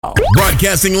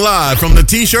Broadcasting live from the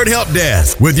T-Shirt Help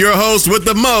Desk with your host with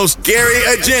the most, Gary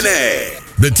Ajene.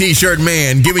 The T-Shirt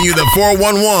Man giving you the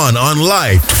 411 on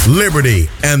life, liberty,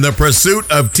 and the pursuit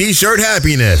of T-shirt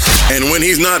happiness. And when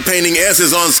he's not painting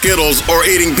S's on Skittles or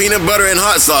eating peanut butter and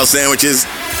hot sauce sandwiches,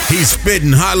 he's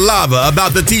spitting hot lava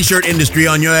about the T-shirt industry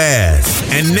on your ass.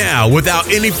 And now,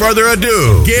 without any further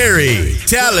ado, Gary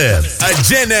Talib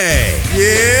Ajene.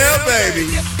 Yeah, baby.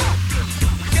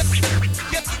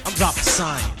 I'm dropping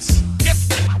science.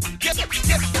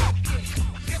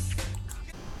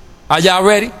 Are y'all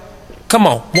ready? Come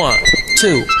on, 1,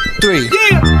 2, 3.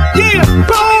 Yeah,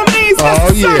 by all means, oh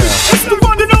yeah. It's the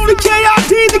one and only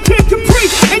K.I.D., the Kid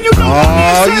Capri, and you know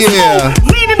oh yeah.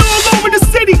 Leaning all over the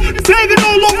city, banging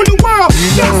all over the world.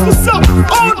 That's what's up.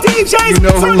 All DJs,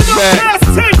 turn it up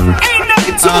past 10. Ain't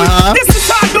nothing to it. This is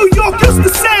how New York used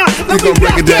to sound. We gon'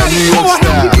 break it down New York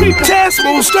style. Dance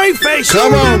move, straight face.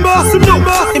 Come on.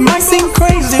 It might seem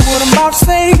crazy what I'm about to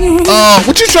say.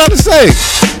 What you trying to say?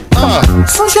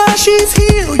 Sunshine, she's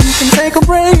here. You can take a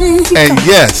break. And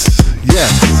yes.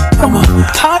 Come on,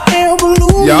 hot air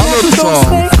balloon. Y'all know the song.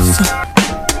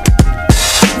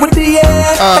 With the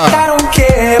air, I don't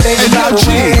care, baby.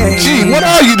 Hey, G, what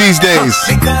are you these days?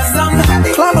 Because I'm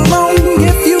happy. Clap along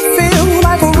if you feel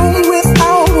like a room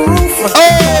without a roof.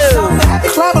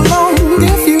 Clap along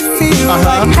if you feel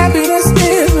like happiness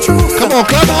is the truth. Come on,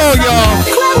 clap along, y'all.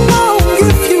 Clap along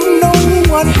if you know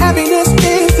what happiness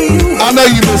is to you. I know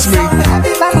you miss me.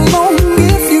 Clap along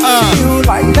if you feel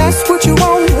like that's what you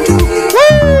want to do.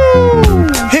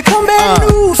 Woo! Here come bad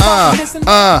news.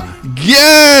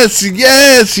 Yes.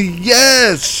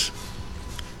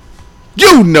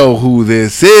 You know who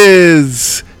this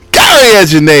is. Gary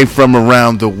Ajene from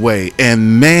around the way.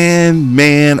 And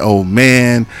man, oh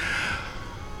man.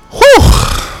 Whew.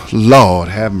 Lord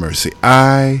have mercy.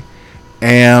 I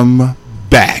am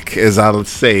back, as I'll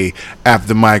say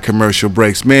after my commercial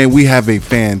breaks. Man, we have a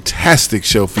fantastic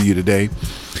show for you today.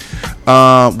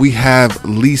 We have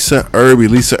Lisa Irby.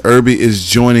 Lisa Irby is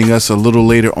joining us a little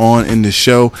later on in the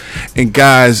show. And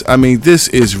guys, I mean, this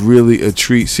is really a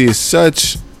treat. She is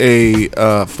such a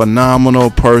phenomenal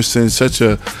person, such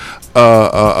a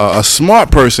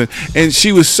smart person. And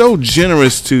she was so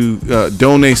generous to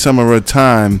donate some of her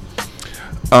time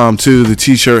to the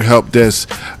T-Shirt Help Desk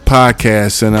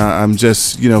podcast, and I'm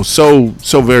just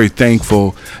so very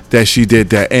thankful that she did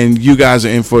that. And you guys are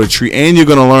in for a treat, and you're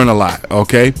gonna learn a lot,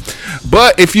 okay?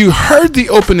 But if you heard the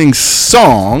opening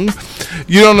song,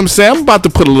 you know what I'm saying, I'm about to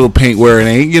put a little paint where it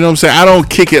ain't, you know what I'm saying. I don't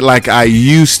kick it like I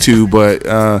used to, but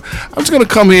I'm just gonna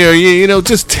come here,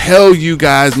 just tell you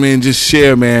guys, man, just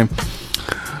share, man.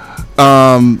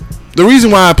 The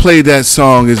reason why I played that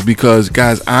song is because,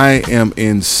 guys, I am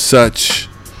in such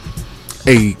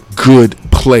a good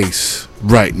place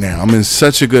right now. I'm in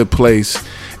such a good place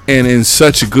and in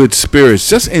such good spirits,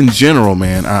 just in general,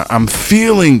 man. I'm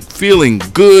feeling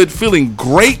good, feeling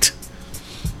great,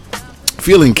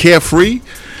 feeling carefree.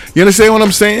 You understand what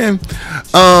I'm saying?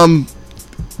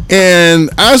 And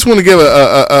I just want to give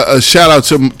a shout out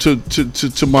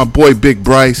to my boy Big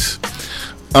Bryce.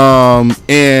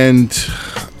 And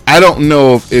I don't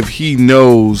know if he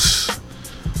knows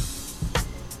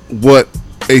what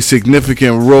a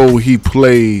significant role he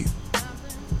played.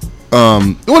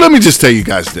 Well, let me just tell you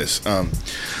guys this.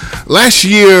 Last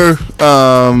year,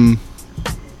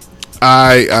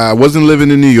 I wasn't living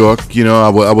in New York. I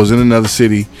was in another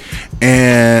city,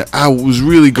 and I was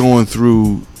really going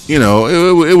through,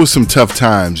 it was some tough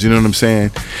times. You know what I'm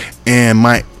saying? And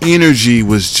my energy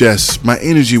was just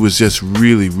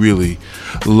really, really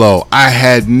low.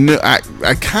 I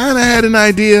kind of had an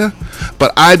idea,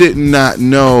 but I did not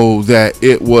know that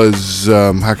it was,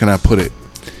 how can I put it,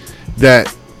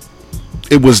 that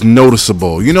it was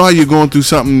noticeable. You know how you're going through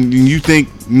something and you think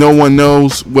no one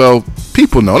knows? Well,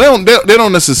 people know. They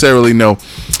don't necessarily know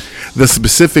the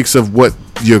specifics of what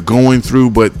you're going through,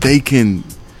 but they can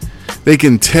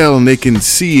tell and they can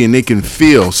see and they can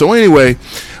feel. So anyway,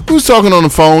 we was talking on the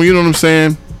phone, you know what I'm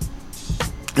saying?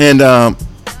 And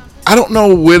I don't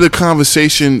know where the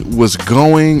conversation was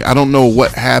going. I don't know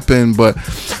what happened, but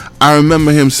I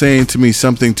remember him saying to me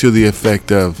something to the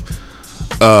effect of,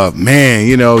 man,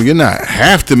 you're not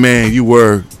half the man you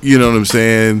were, you know what I'm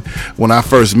saying, when I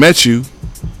first met you,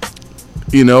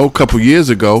 a couple years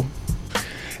ago.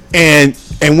 And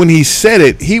when he said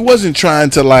it, he wasn't trying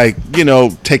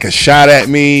to take a shot at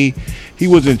me. He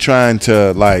wasn't trying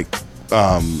to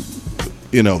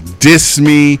diss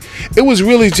me. It was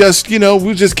really just, we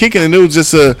were just kicking, and it was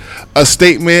just a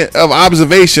statement of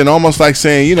observation, almost like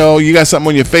saying, you got something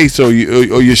on your face or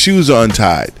your shoes are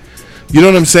untied. You know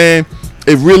what I'm saying?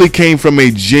 it really came from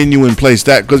a genuine place.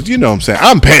 That, because you know what I'm saying,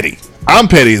 I'm petty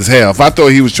as hell. If I thought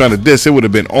he was trying to diss, it would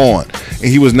have been on, and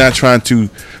he was not trying to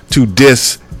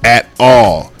diss at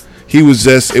all. He was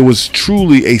just, it was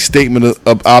truly a statement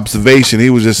of observation. He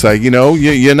was just like,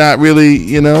 you're not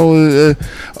really,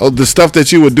 the stuff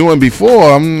that you were doing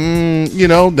before,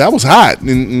 that was hot,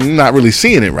 and I'm not really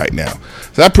seeing it right now.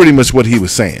 So that's pretty much what he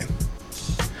was saying.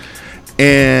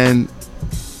 And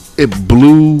it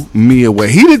blew me away.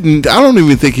 I don't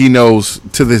even think he knows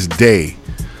to this day.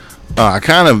 I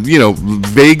kind of,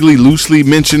 vaguely, loosely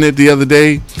mentioned it the other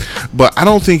day, but I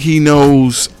don't think he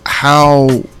knows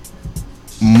how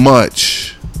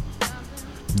much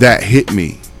that hit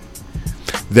me,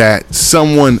 that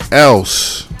someone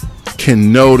else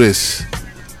can notice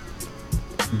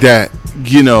that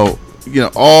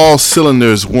all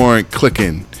cylinders weren't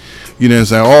clicking,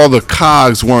 it's like all the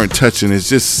cogs weren't touching. It's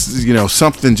just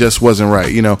something just wasn't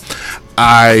right.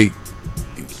 I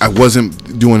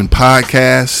wasn't doing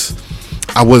podcasts,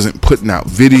 I wasn't putting out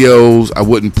videos, I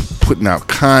wasn't putting out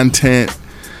content.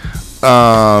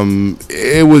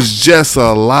 It was just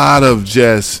a lot of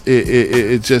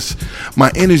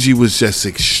my energy was just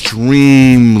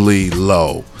extremely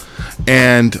low.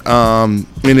 And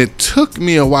it took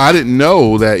me a while. I didn't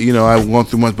know that, I went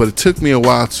through much, but it took me a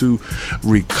while to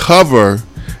recover,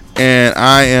 and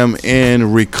I am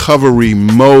in recovery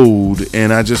mode.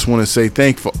 And I just want to say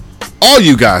thank for all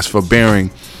you guys for bearing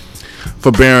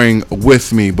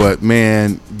with me. But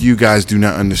man, you guys do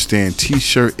not understand.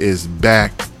 T-shirt is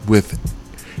back with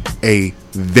a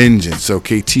vengeance.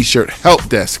 Okay, T-shirt Help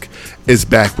Desk is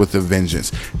back with a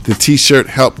vengeance. The T-shirt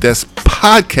Help Desk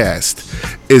podcast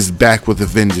is back with a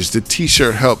vengeance. The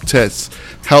T-shirt Help Desk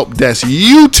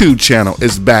YouTube channel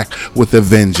is back with a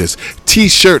vengeance.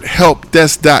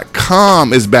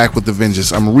 T-shirthelpdesk.com is back with a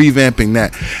vengeance. I'm revamping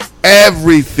that.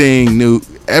 Everything new.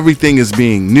 Everything is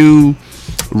being new,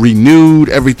 renewed.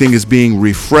 Everything is being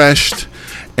refreshed.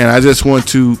 And I just want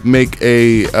to make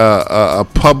a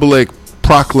public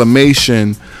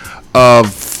proclamation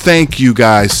of thank you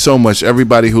guys so much.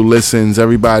 Everybody who listens,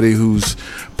 everybody who's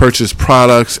purchased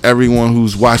products, everyone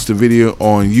who's watched the video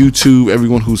on YouTube,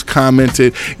 everyone who's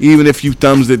commented, even if you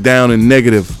thumbs it down and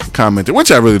negative commented,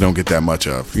 which I really don't get that much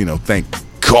of, thank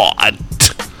God.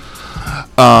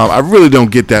 I really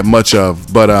don't get that much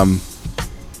of, but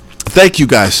thank you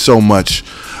guys so much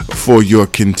for your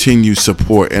continued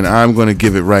support, and I'm going to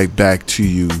give it right back to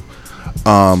you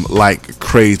like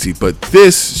crazy. But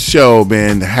this show,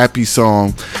 man, the happy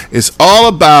song, is all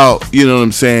about,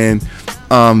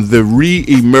 the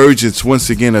re-emergence once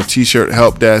again of T-shirt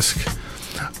Help Desk.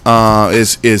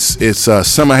 It's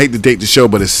summer. I hate to date the show,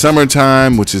 but it's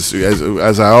summertime, which is,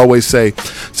 as I always say,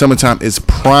 summertime is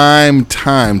prime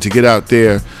time to get out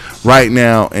there right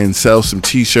now and sell some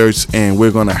T-shirts, and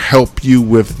we're going to help you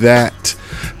with that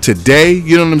today.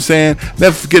 You know what I'm saying?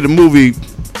 Never forget a movie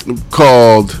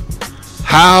called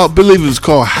How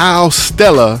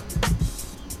Stella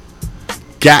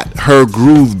Got Her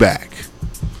Groove Back.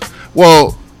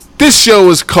 Well, this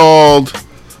show is called,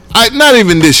 not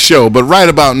even this show, but right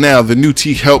about now, the new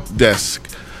T Help Desk.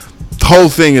 The whole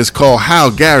thing is called How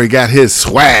Gary Got His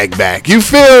Swag Back. You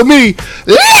feel me?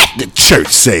 Let the church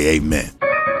say amen.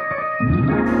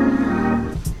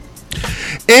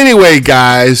 Anyway,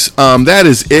 guys, that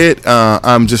is it.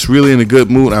 I'm just really in a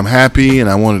good mood. I'm happy, and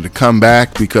I wanted to come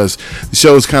back because the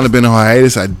show's kind of been on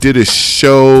hiatus. I did a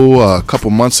show a couple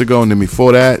months ago, and then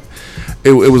before that,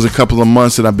 it was a couple of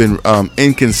months that I've been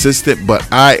inconsistent, but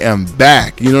I am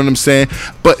back. You know what I'm saying?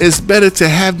 But it's better to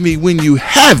have me when you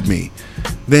have me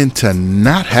than to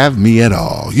not have me at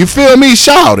all. You feel me?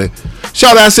 Shout it.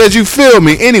 Shout out, I said you feel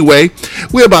me. Anyway,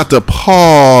 we're about to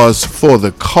pause for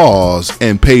the cause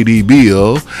and pay the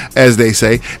bill, as they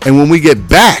say. And when we get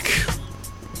back,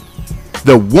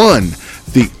 the one,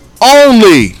 the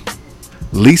only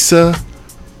Lisa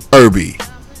Irby.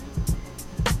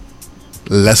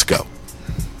 Let's go.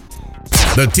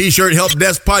 The T-shirt Help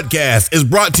Desk podcast is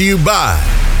brought to you by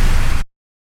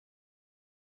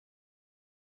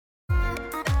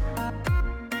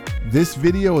This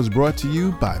video is brought to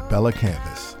you by Bella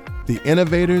Canvas. The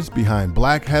innovators behind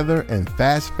Black Heather and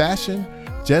fast fashion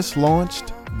just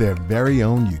launched their very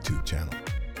own YouTube channel.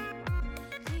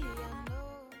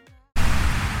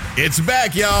 It's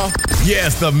back, y'all.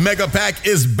 Yes, the Mega Pack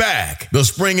is back. The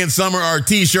spring and summer are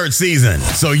T-shirt season.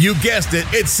 So you guessed it,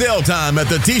 it's sale time at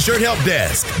the T-shirt Help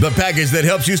Desk. The package that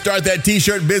helps you start that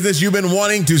T-shirt business you've been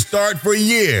wanting to start for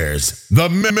years. The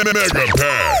Mega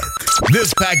Pack.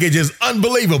 This package is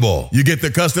unbelievable. You get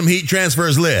the custom heat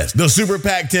transfers list, the super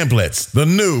pack templates, the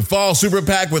new fall super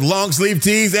pack with long sleeve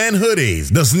tees and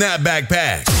hoodies, the snapback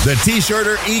patch, the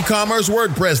t-shirter e-commerce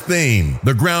WordPress theme,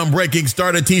 the groundbreaking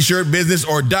Start a T-shirt Business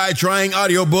or Die Trying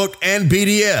audiobook and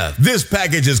PDF. This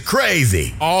package is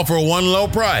crazy, all for one low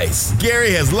price.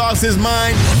 Gary has lost his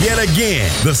mind yet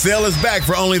again. The sale is back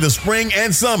for only the spring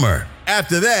and summer.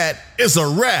 After that, it's a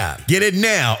wrap. Get it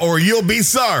now or you'll be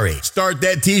sorry. Start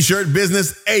that t-shirt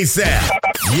business ASAP.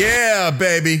 Yeah,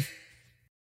 baby.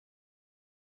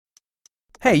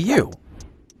 Hey, you.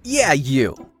 Yeah,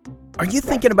 you. Are you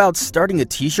thinking about starting a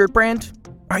t-shirt brand?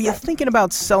 Are you thinking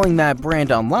about selling that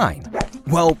brand online?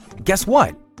 Well, guess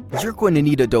what? You're going to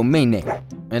need a domain name.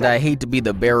 And I hate to be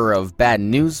the bearer of bad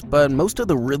news, but most of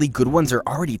the really good ones are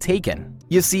already taken.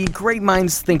 You see, great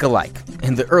minds think alike,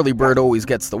 and the early bird always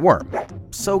gets the worm.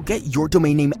 So get your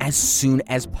domain name as soon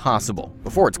as possible,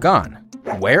 before it's gone.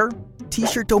 Where?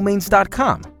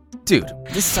 tshirtdomains.com. Dude,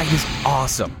 this site is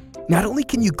awesome. Not only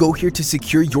can you go here to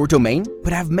secure your domain,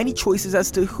 but have many choices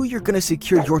as to who you're going to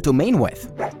secure your domain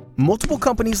with. Multiple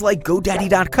companies like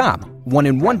GoDaddy.com,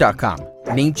 OneIn1.com,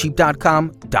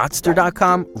 Namecheap.com,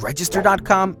 Dotster.com,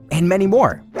 Register.com, and many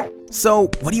more. So,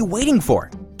 what are you waiting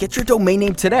for? Get your domain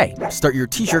name today. Start your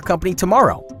t-shirt company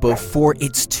tomorrow, before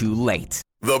it's too late.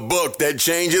 The book that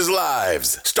changes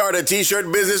lives. Start a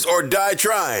t-shirt business or die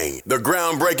trying. The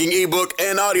groundbreaking ebook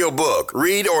and audiobook.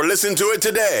 Read or listen to it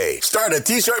today. Start a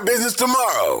t-shirt business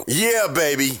tomorrow. Yeah,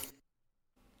 baby.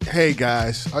 Hey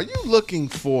guys, are you looking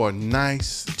for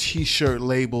nice t-shirt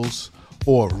labels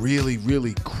or really,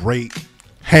 really great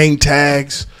hang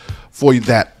tags for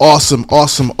that awesome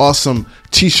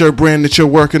t-shirt brand that you're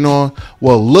working on?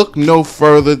 Well, look no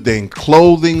further than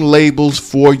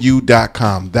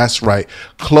clothinglabelsforyou.com. That's right,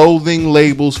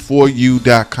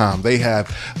 clothinglabelsforyou.com. They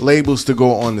have labels to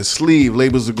go on the sleeve,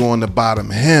 labels to go on the bottom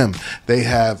hem. They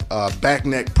have back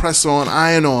neck press-on,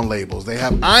 iron-on labels. They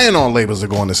have iron-on labels that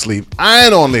go on the sleeve,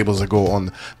 iron-on labels that go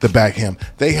on the back hem.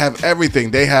 They have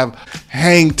everything. They have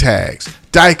hang tags,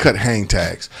 die-cut hang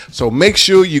tags. So make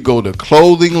sure you go to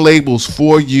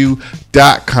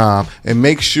clothinglabelsforyou.com and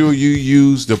make sure you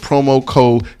use the promo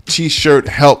code T-Shirt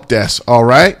Help Desk, all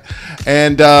right?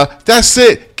 And that's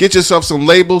it. Get yourself some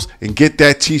labels and get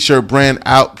that T-shirt brand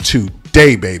out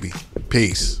today, baby.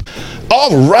 Peace.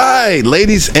 All right,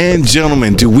 ladies and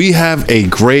gentlemen, do we have a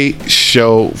great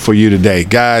show for you today?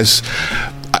 Guys,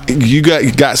 you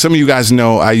got some of you guys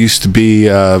know I used to be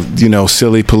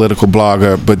silly political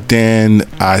blogger, but then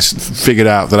I figured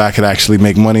out that I could actually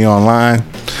make money online.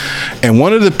 And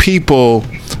one of the people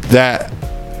that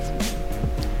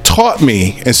taught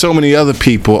me and so many other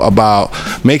people about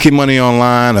making money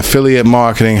online, affiliate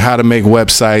marketing, how to make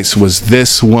websites was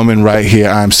this woman right here.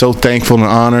 I'm so thankful and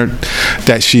honored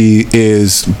that she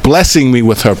is blessing me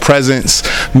with her presence,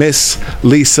 Miss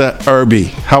Lisa Irby.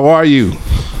 How are you?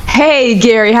 Hey,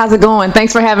 Gary, how's it going?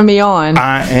 Thanks for having me on.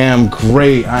 I am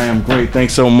great.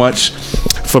 Thanks so much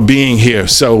for being here.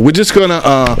 So we're just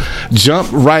gonna jump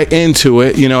right into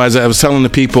it. You know, as I was telling the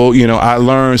people, you know, I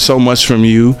learned so much from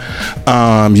you.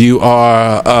 You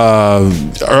are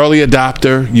early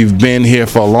adopter. You've been here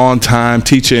for a long time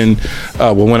teaching,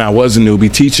 when I was a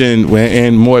newbie, teaching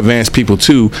and more advanced people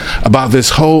too about this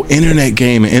whole internet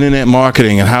game and internet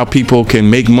marketing and how people can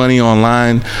make money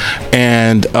online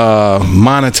and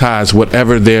monetize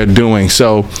whatever they're doing.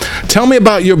 So tell me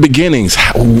about your beginnings.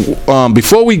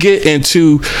 Before we get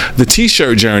into the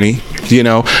t-shirt journey, you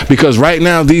know, because right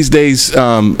now these days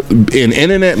in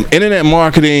internet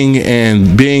marketing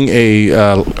and being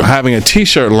having a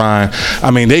t-shirt line,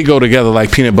 I mean, they go together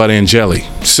like peanut butter and jelly.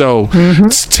 So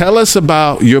tell us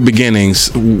about your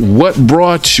beginnings. What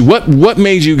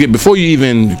made you get, before you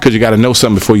even, because you got to know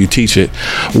something before you teach it,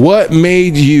 what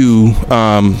made you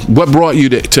what brought you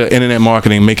to internet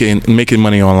marketing, making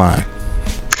money online?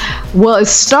 Well, it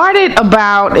started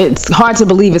it's hard to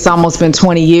believe it's almost been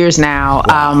 20 years now.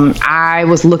 I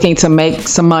was looking to make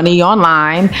some money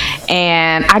online,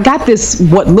 and I got this,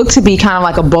 what looked to be kind of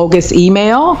like a bogus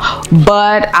email,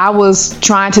 but I was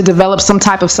trying to develop some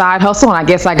type of side hustle, and I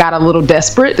guess I got a little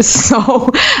desperate. So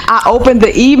I opened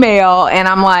the email, and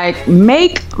I'm like,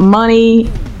 make money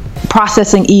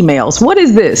processing emails. What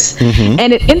is this?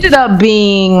 And it ended up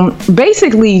being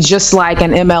basically just like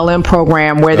an MLM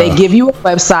program where they give you a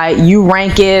website, you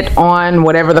rank it on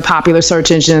whatever the popular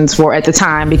search engines were at the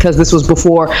time, because this was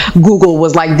before Google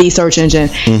was like the search engine.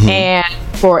 And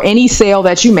for any sale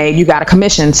that you made, you got a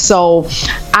commission. So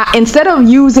instead of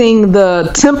using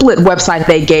the template website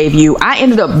they gave you, I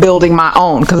ended up building my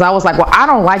own because I was like, well, I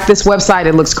don't like this website.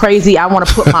 It looks crazy. I want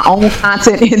to put my own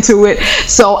content into it.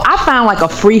 So I found like a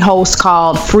free host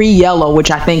called Free Yellow,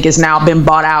 which I think has now been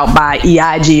bought out by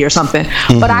EIG or something.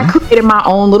 But I created my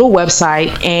own little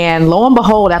website, and lo and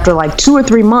behold, after like 2 or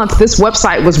 3 months, this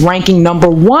website was ranking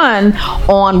 #1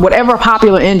 on whatever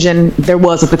popular engine there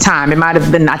was at the time. It might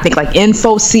have been, I think, like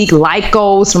InfoSeek,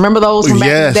 Lycos. Remember those from back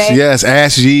in the day? Yes,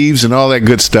 Ask Jeeves and all that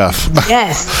good stuff.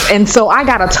 Yes. And so I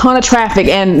got a ton of traffic,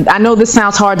 and I know this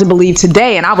sounds hard to believe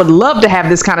today, and I would love to have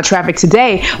this kind of traffic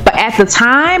today, but at the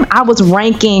time, I was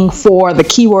ranking for the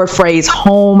keyword phrase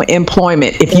home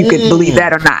employment, if you could believe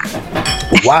that or not.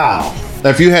 Wow.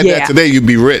 If you had that today, you'd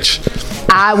be rich.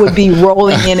 I would be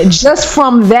rolling in just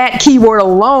from that keyword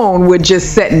alone would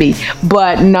just set me.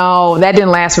 But no, that didn't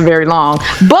last for very long.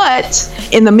 But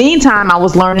in the meantime, I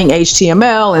was learning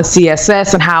HTML and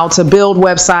CSS and how to build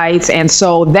websites. And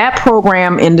so that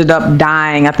program ended up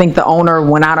dying. I think the owner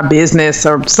went out of business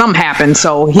or something happened.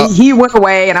 So he went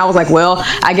away, and I was like, well,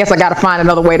 I guess I got to find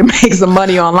another way to make some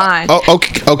money online.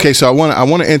 Okay. So I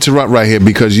want to interrupt right here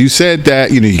because you said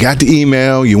that, you got the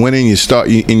email, you went in, you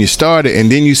started, and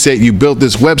then you said you built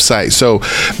this website. So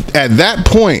at that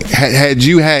point, had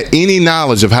you had any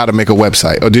knowledge of how to make a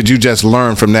website, or did you just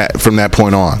learn from that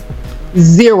point on?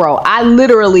 Zero. I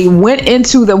literally went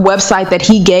into the website that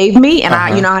he gave me, and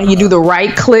I, how you do the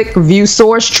right click view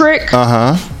source trick.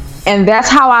 And that's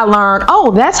how I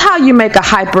learned, that's how you make a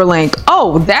hyperlink.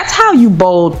 That's how you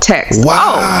bold text.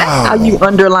 Wow. That's how you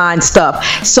underline stuff.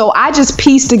 So I just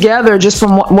pieced together just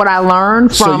from what I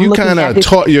learned from. So you kind of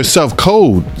taught yourself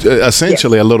code,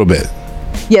 essentially, a little bit.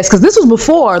 Yes, because this was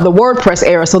before the WordPress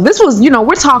era. So this was,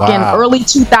 we're talking early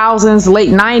 2000s, late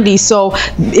 90s. So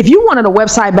if you wanted a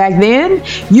website back then,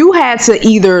 you had to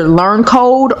either learn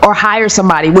code or hire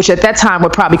somebody, which at that time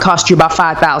would probably cost you about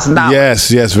 $5,000.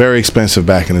 Yes, very expensive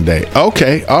back in the day.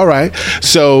 Okay, all right.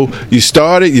 So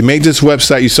you made this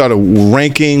website, you started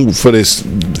ranking for this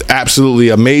absolutely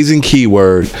amazing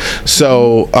keyword.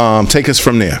 So take us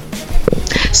from there.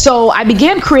 So I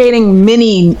began creating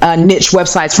many niche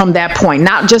websites from that point,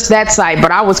 not just that site,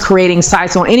 but I was creating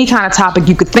sites on any kind of topic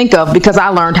you could think of because I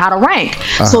learned how to rank.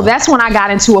 So that's when I got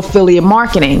into affiliate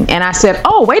marketing, and I said,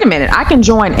 wait a minute, I can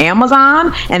join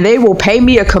Amazon and they will pay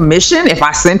me a commission if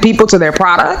I send people to their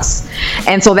products.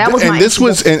 And so that was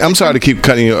and I'm sorry to keep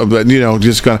cutting you, but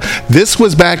this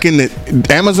was back in the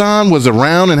Amazon was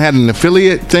around and had an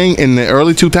affiliate thing in the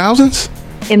early 2000s?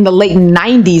 In the late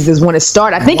 90s is when it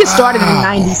started. I think it started in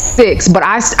 96, but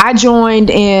I joined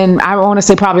in, I want to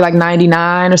say probably like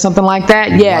 99 or something like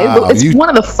that. Yeah, it's one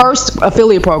of the first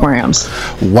affiliate programs.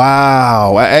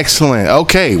 Wow, excellent.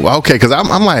 Okay, because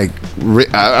I'm like,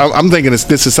 I'm thinking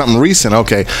this is something recent.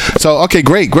 Okay, so okay,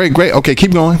 great. Okay,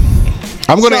 keep going.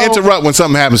 I'm going to interrupt when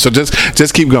something happens, so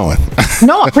just keep going.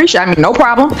 No, I appreciate it. I mean, no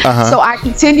problem. So I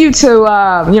continued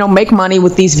to, make money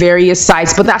with these various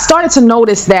sites, but I started to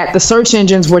notice that the search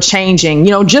engines were changing,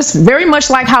 just very much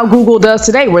like how Google does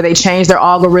today, where they change their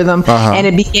algorithm, and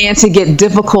it began to get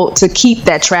difficult to keep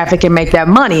that traffic and make that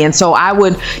money. And so I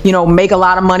would, make a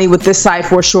lot of money with this site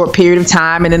for a short period of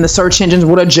time, and then the search engines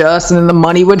would adjust, and then the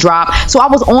money would drop. So I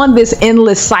was on this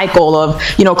endless cycle of,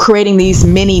 creating these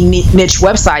mini niche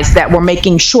websites that were making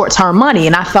short-term money.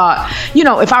 And I thought,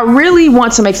 if I really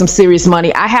want to make some serious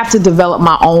money, I have to develop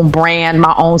my own brand,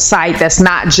 my own site that's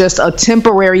not just a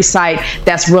temporary site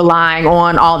that's relying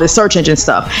on all this search engine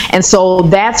stuff. And so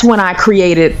that's when I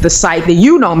created the site that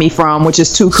you know me from, which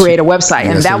is To Create a Website.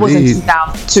 And that was in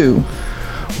 2002.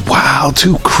 Wow,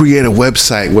 To Create a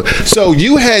Website. So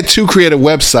you had To Create a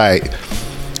Website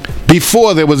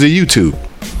before there was a YouTube.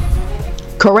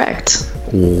 Correct.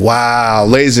 Wow,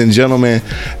 ladies and gentlemen,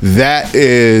 that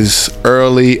is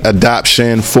early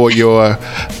adoption for your,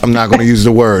 I'm not going to use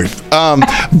the word,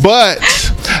 but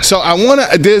so I want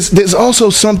to, there's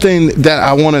also something that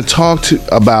I want to talk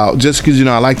about, just because,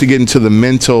 I like to get into the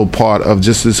mental part of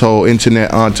just this whole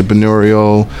internet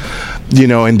entrepreneurial,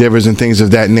 endeavors and things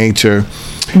of that nature.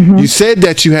 You said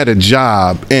that you had a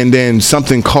job and then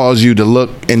something caused you to look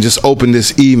and just open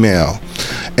this email.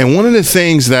 And one of the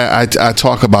things that I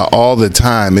talk about all the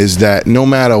time is that no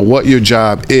matter what your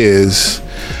job is,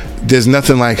 there's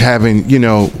nothing like having,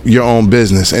 your own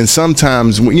business. And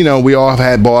sometimes, we all have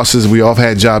had bosses, we all have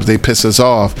had jobs, they piss us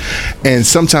off. And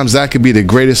sometimes that could be the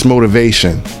greatest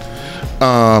motivation.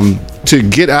 To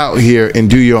get out here and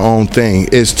do your own thing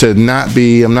is to not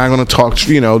be, I'm not going to talk,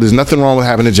 there's nothing wrong with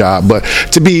having a job, but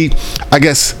to be, I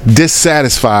guess,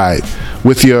 dissatisfied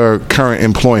with your current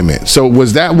employment. So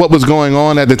was that what was going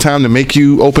on at the time to make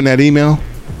you open that email?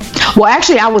 Well,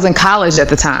 actually, I was in college at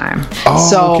the time. Oh,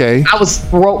 so okay. I was a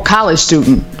broke college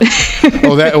student.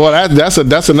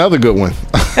 That's another good one.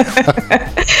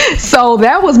 So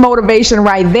that was motivation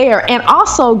right there. And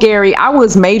also, Gary, I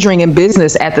was majoring in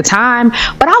business at the time,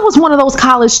 but I was one of those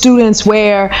college students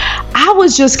where I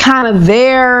was just kind of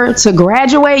there to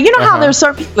graduate. You know how there's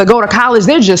certain people that go to college,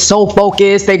 they're just so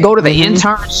focused. They go to the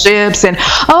internships and,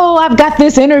 oh, I've got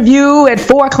this interview at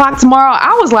 4:00 tomorrow.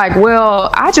 I was like, well,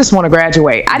 I just want to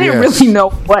graduate. I didn't really know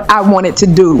what I wanted to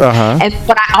do.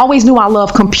 But I always knew I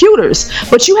loved computers.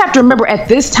 But you have to remember, at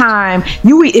this time,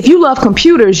 if you love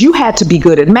computers, you had to be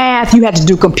good at math. You had to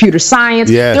do computer science.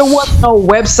 Yes. There was no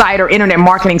website or internet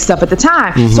marketing stuff at the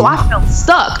time. So I felt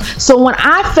stuck. So when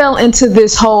I fell into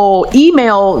this whole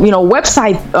email,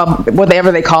 website,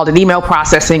 whatever they called it, email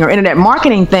processing or internet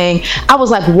marketing thing, I was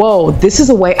like, whoa, this is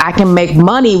a way I can make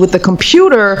money with the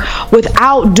computer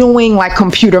without doing like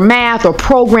computer math or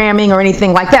programming or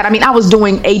anything like that. I mean, I was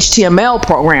doing HTML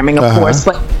programming, of course,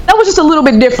 but that was just a little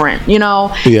bit different,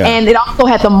 and it also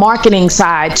had the marketing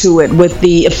side to it with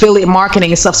the affiliate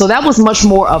marketing and stuff. So that was much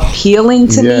more appealing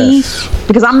to me,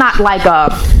 because I'm not like a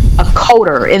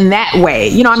coder in that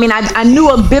way. I knew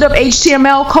a bit of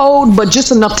HTML code, but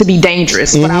just enough to be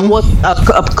dangerous. But I was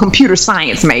a computer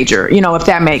science major, if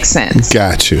that makes sense.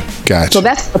 Got you. So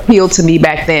that's what appealed to me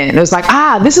back then. It was like,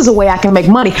 this is a way I can make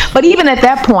money. But even at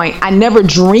that point, I never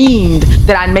dreamed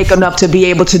that I'd make enough to be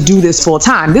able to do this full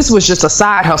time. This was just a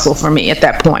side hustle for me at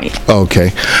that point.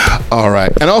 Okay. All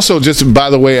right. And also, just by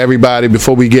the way, everybody,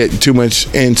 before we get too much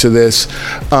into this,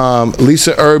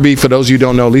 Lisa Irby, for those of you who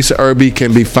don't know, Lisa Irby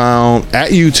can be found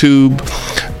at YouTube.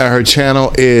 Her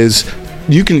channel is,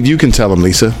 you can tell them,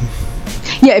 Lisa.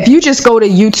 Yeah, if you just go to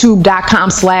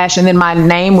youtube.com/ and then my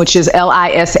name, which is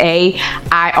LisaIrby,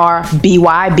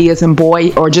 B as in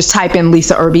boy, or just type in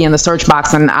Lisa Irby in the search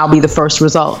box and I'll be the first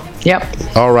result.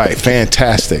 Yep. All right.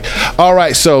 Fantastic. All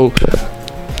right. So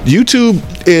YouTube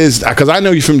is, because I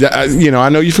know you from, I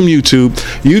know you from YouTube.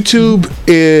 YouTube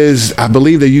is, I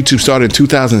believe that YouTube started in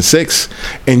 2006,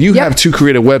 and you have To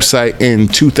Create a Website in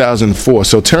 2004.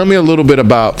 So tell me a little bit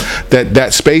about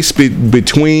that space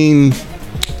between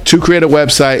To Create a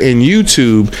Website and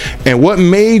YouTube, and what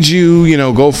made you,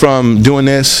 go from doing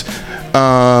this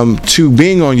to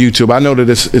being on YouTube. I know that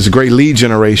this is a great lead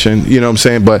generation, you know what I'm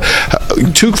saying, but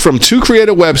from To Create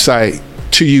a Website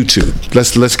to YouTube.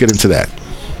 Let's get into that.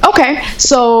 Okay,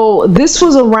 so this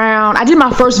was around, I did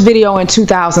my first video in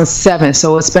 2007,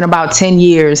 so it's been about 10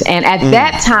 years. And at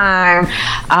that time,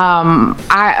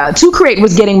 To Create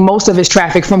was getting most of its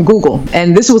traffic from Google.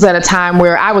 And this was at a time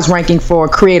where I was ranking for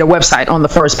Create a Website on the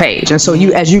first page. And so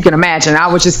as you can imagine, I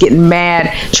was just getting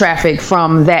mad traffic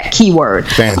from that keyword.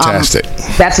 Fantastic.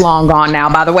 That's long gone now,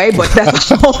 by the way, but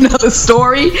that's a whole nother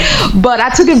story. But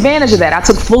I took advantage of that. I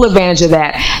took full advantage of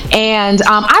that. And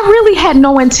I really had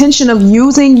no intention of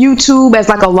using YouTube as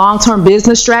like a long-term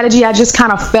business strategy. I just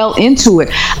kind of fell into it.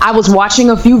 I was watching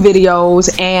a few videos,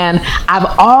 and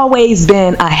I've always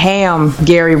been a ham,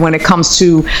 Gary, when it comes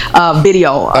to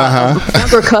video. A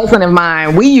younger cousin of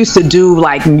mine, we used to do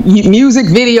like music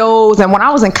videos, and when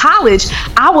I was in college,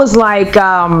 I was like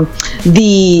I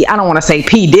don't want to say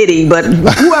P. Diddy, but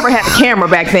whoever had the camera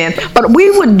back then. But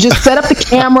we would just set up the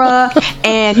camera,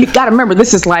 and you got to remember,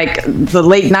 this is like the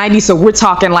late 90s, so we're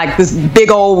talking like this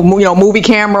big old movie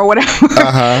camera or whatever.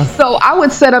 So I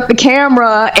would set up the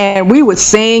camera and we would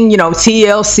sing,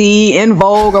 TLC, In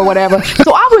Vogue or whatever.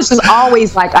 So I was just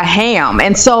always like a ham.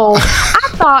 And so I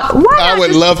thought, why not? I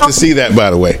would love to see that,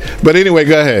 by the way. But anyway,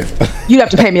 go ahead. You'd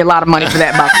have to pay me a lot of money for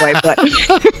that, by the way. But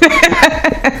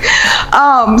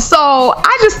so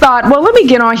I just thought, well, let me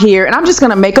get on here and I'm just going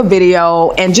to make a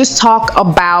video and just talk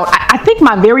about, I think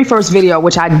my very first video,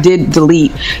 which I did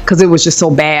delete because it was just so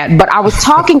bad, but I was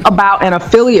talking about an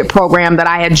affiliate program that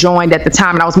I had joined at the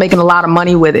time, and I was making a lot of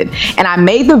money with it. And I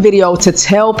made the video to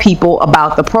tell people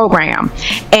about the program.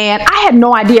 And I had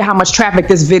no idea how much traffic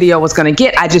this video was going to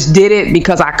get. I just did it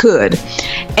because I could.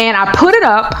 And I put it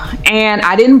up, and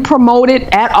I didn't promote it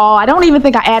at all. I don't even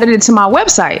think I added it to my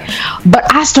website.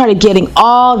 But I started getting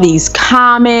all these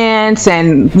comments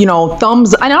and,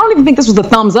 thumbs. And I don't even think this was the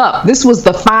thumbs up. This was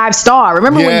the 5-star.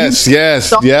 Remember when you...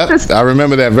 Yes. I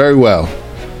remember that very well.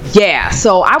 Yeah,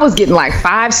 so I was getting like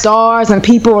 5 stars, and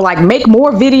people were like, make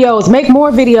more videos.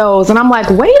 And I'm like,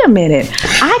 wait a minute,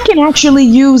 I can actually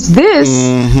use this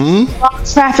to draw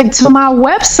traffic to my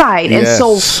website. And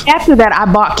so after that, I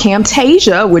bought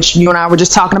Camtasia, which you and I were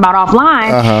just talking about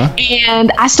offline.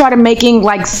 And I started making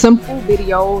like simple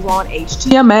videos on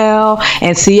HTML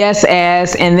and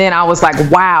CSS. And then I was like,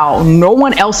 wow, no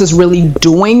one else is really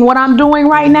doing what I'm doing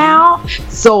right now.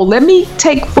 So let me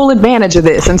take full advantage of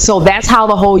this. And so that's how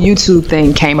the whole whole YouTube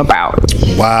thing came about.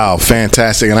 Wow,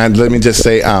 fantastic. And let me just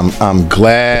say, I'm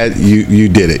glad you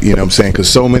did it. You know what I'm saying? Because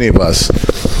so many of us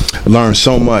learn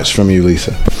so much from you,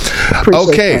 Lisa.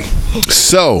 Appreciate that.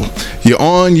 So you're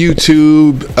on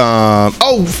YouTube.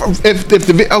 If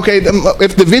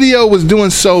the video was doing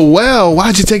so well,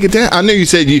 why'd you take it down? I know you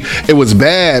said it was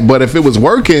bad, but if it was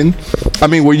working, I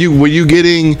mean, were you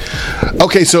getting?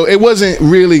 Okay, so it wasn't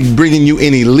really bringing you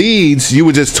any leads. You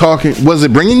were just talking. Was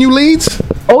it bringing you leads?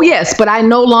 Oh, yes, but I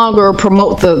no longer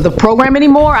promote the program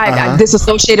anymore. I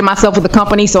disassociated myself with the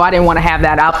company, so I didn't want to have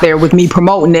that out there with me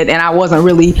promoting it, and I wasn't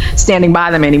really standing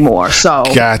by them anymore. So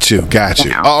got you.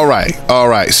 All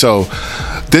right. So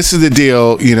this is the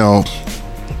deal, you know.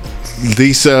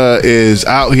 Lisa is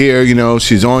out here, you know,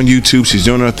 she's on YouTube, she's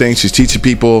doing her thing, she's teaching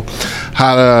people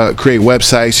how to create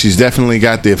websites. She's definitely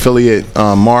got the affiliate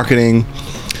marketing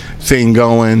thing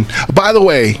going. By the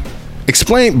way,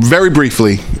 explain very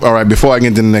briefly, all right, before I get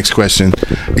into the next question,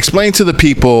 explain to the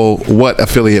people what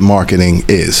affiliate marketing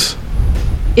is.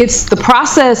 It's the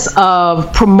process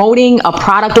of promoting a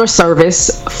product or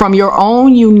service from your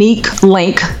own unique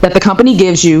link that the company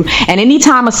gives you. And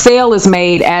anytime a sale is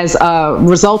made as a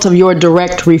result of your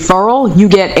direct referral, you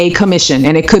get a commission.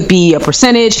 And it could be a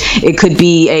percentage, it could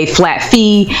be a flat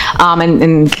fee,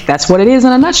 and that's what it is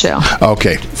in a nutshell.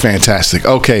 Okay, fantastic.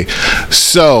 Okay,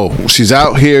 so she's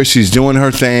out here, she's doing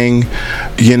her thing,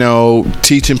 you know,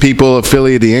 teaching people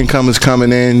affiliate, the income is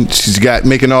coming in, she's got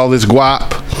making all this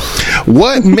guap.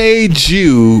 What made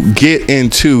you get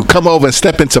into, come over and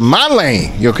step into my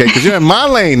lane? Okay, because you're in my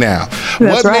lane now.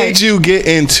 What made you get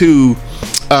into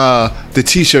the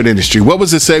t-shirt industry? What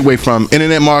was the segue from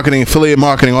internet marketing, affiliate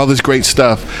marketing, all this great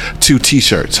stuff to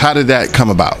t-shirts? How did that come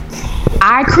about?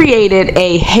 I created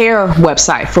a hair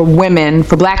website for women,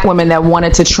 for Black women that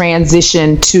wanted to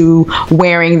transition to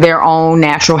wearing their own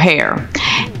natural hair.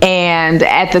 And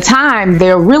at the time,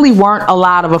 there really weren't a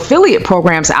lot of affiliate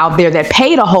programs out there that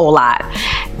paid a whole lot.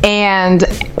 And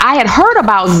I had heard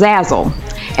about Zazzle.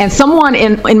 And someone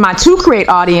in my To Create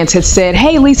audience had said,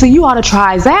 "Hey, Lisa, you ought to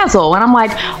try Zazzle." And I'm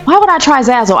like, why would I try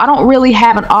Zazzle? I don't really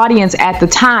have an audience at the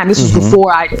time. This was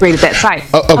before I created that site.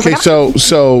 Okay, like,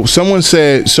 so someone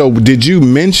said, so did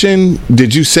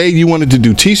you say you wanted to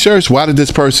do t-shirts? Why did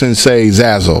this person say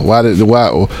Zazzle?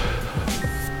 Why?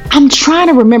 I'm trying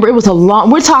to remember. It was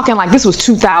we're talking like this was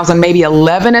 2000, maybe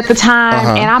 11 at the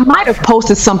time. And I might have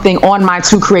posted something on my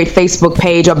To Create Facebook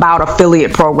page about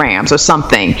affiliate programs or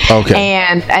something. Okay.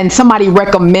 And somebody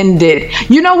recommended,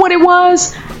 you know what it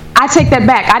was? I take that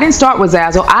back. I didn't start with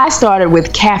Zazzle. I started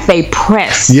with Cafe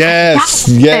Press. Yes.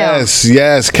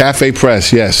 Cafe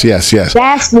Press. Yes.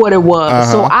 That's what it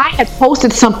was. So I had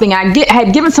posted something. I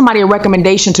had given somebody a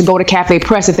recommendation to go to Cafe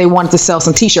Press if they wanted to sell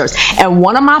some t-shirts. And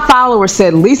one of my followers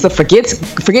said, "Lisa, forget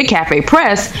Cafe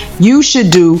Press. You should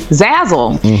do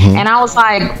Zazzle." And I was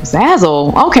like,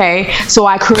 Zazzle? Okay. So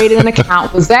I created an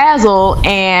account with Zazzle,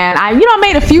 and I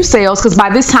made a few sales because by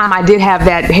this time I did have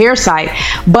that hair site.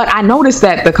 But I noticed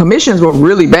that the commissions were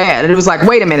really bad. And it was like,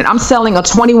 wait a minute, I'm selling a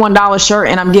 $21 shirt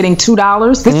and I'm getting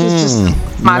 $2. This is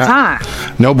just my time.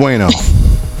 No bueno.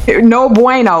 No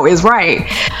bueno is right.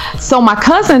 So my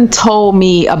cousin told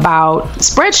me about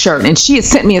Spreadshirt, and she had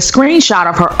sent me a screenshot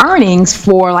of her earnings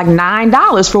for like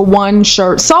 $9 for one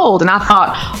shirt sold. And I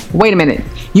thought, wait a minute,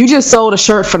 you just sold a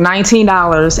shirt for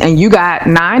 $19 and you got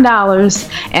 $9,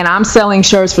 and I'm selling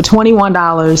shirts for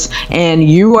 $21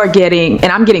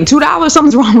 and I'm getting $2.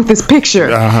 Something's wrong with this picture.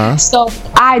 So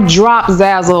I dropped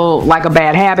Zazzle like a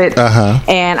bad habit,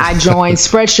 and I joined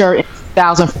Spreadshirt in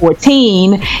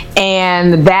 2014,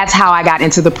 and that's how I got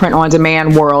into the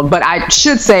print-on-demand world. But I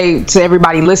should say to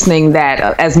everybody listening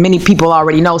that, as many people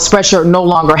already know, Spreadshirt no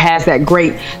longer has that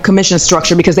great commission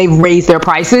structure because they've raised their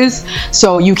prices.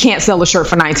 So you can't sell a shirt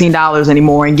for $19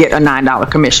 anymore and get a $9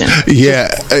 commission. Yeah,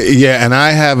 and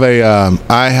I have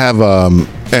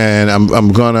and I'm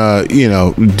gonna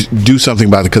do something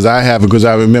about it because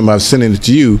I remember I was sending it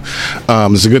to you.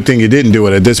 It's a good thing you didn't do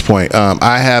it at this point.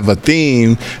 I have a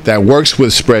theme that works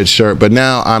with Spreadshirt, but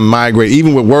now I'm migrating.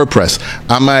 Even with WordPress,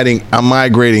 I'm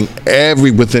migrating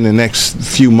within the next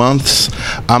few months.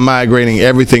 I'm migrating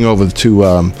everything over to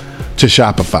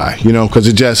Shopify. Because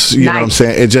it just know what I'm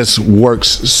saying. It just works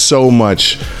so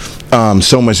much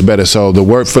better. So the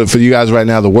word for you guys right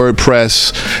now, the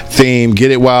WordPress theme,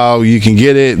 get it while you can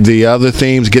get it. The other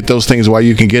themes, get those things while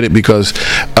you can get it because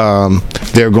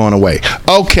they're going away.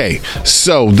 Okay,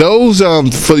 so those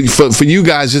for you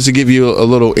guys, just to give you a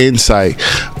little insight,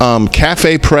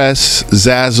 Cafe Press,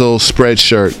 Zazzle,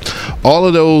 Spreadshirt, all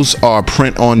of those are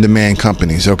print-on-demand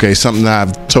companies. Okay, something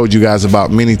that told you guys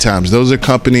about many times. Those are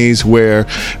companies where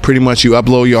pretty much you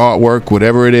upload your artwork,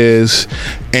 whatever it is,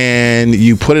 and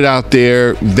you put it out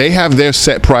there. They have their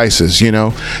set prices,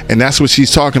 and that's what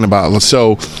she's talking about.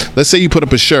 So let's say you put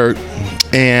up a shirt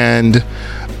and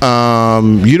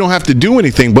you don't have to do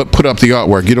anything but put up the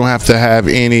artwork. You don't have to have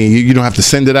any, you don't have to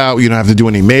send it out. You don't have to do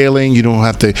any mailing. You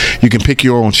can pick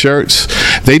your own shirts.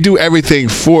 They do everything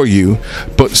for you.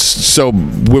 But so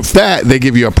with that, they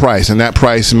give you a price, and that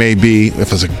price may be,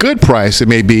 if it's a good price, it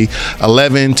may be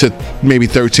 11 to maybe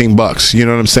 $13. You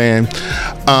know what I'm saying?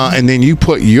 And then you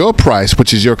put your price,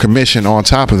 which is your commission, on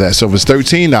top of that. So if it's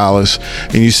 $13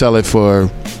 and you sell it for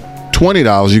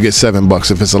 $20, you get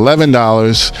 $7. If it's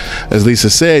 $11, as Lisa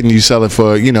said, and you sell it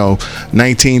for,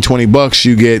 $19-20,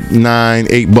 you get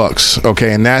 $8.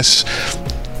 Okay, and that's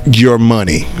your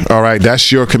money. All right,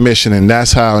 that's your commission, and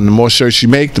that's how. And the more shirts you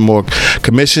make, the more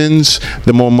commissions,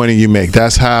 the more money you make.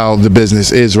 That's how the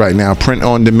business is right now. Print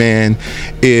on demand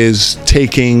is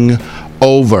taking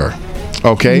over.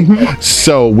 Okay,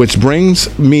 so which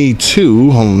brings me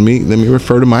to let me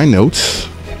refer to my notes.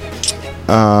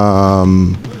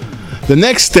 The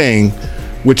next thing,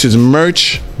 which is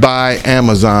merch by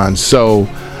Amazon. So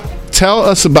tell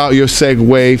us about your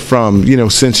segue from,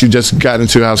 since you just got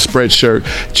into how Spreadshirt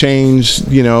changed,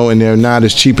 and they're not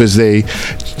as cheap as they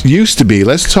used to be.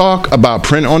 Let's talk about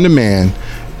print on demand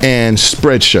and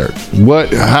Spreadshirt.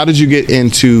 How did you get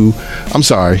into,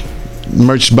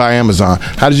 merch by Amazon?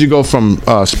 How did you go from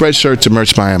Spreadshirt to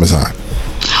merch by Amazon?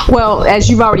 Well, as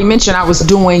you've already mentioned, I was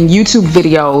doing YouTube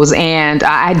videos, and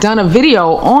I had done a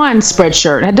video on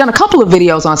Spreadshirt. I had done a couple of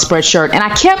videos on Spreadshirt, and I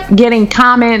kept getting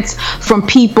comments from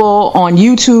people on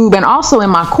YouTube and also in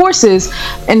my courses,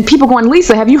 and people going,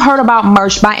 Lisa, have you heard about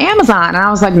merch by Amazon? And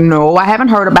I was like, no, I haven't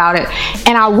heard about it.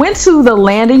 And I went to the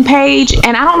landing page,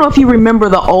 and I don't know if you remember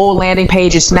the old landing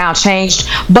page, it's now changed,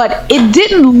 but it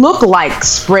didn't look like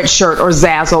Spreadshirt or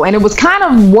Zazzle, and it was kind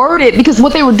of worded, because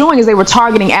what they were doing is they were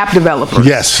targeting app developers.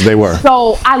 Yes, they were.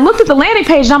 So I looked at the landing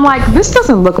page and I'm like, this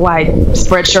doesn't look like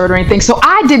Spreadshirt or anything. So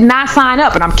I did not sign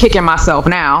up, and I'm kicking myself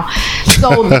now.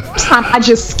 So the first time I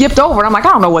just skipped over it. I'm like, I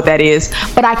don't know what that is.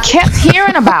 But I kept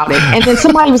hearing about it. And then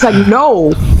somebody was like,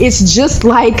 no, it's just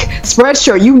like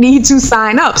Spreadshirt. You need to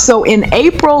sign up. So in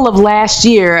April of last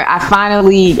year, I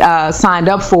finally signed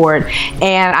up for it.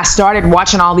 And I started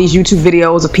watching all these YouTube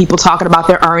videos of people talking about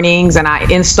their earnings. And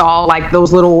I installed like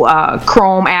those little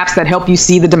Chrome apps that help you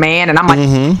see the demand. And I'm like,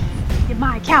 get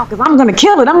my account because I'm going to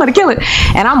kill it.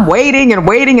 And I'm waiting and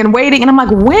waiting and waiting. And I'm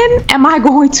like, when am I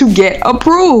going to get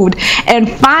approved? And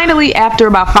finally, after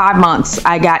about 5 months,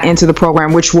 I got into the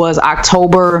program, which was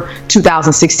October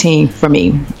 2016 for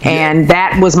me. And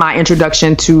that was my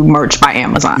introduction to merch by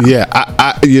Amazon. Yeah,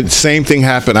 I same thing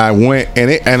happened. I went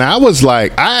and I was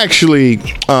like, I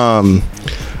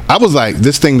was like,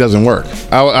 this thing doesn't work.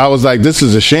 I was like, this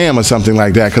is a sham or something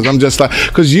like that.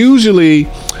 Because usually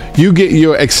you get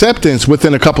your acceptance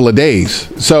within a couple of days.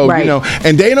 So, right.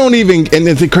 And they don't even, and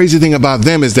the crazy thing about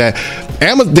them is that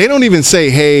they don't even say,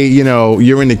 hey,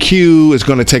 you're in the queue. It's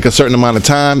going to take a certain amount of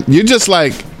time. You're just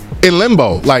like in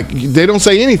limbo. Like they don't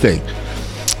say anything.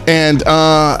 And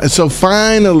so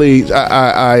finally,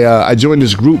 I joined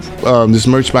this group, this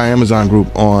Merch by Amazon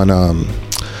group on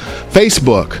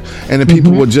Facebook, and the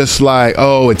people were just like,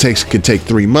 oh, it could take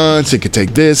 3 months, it could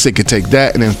take this, it could take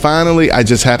that. And then finally I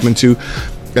just happened to,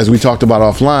 as we talked about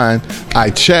offline,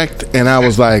 I checked and I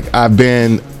was like, I've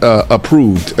been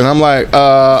approved. And I'm like,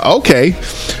 okay,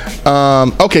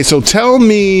 so tell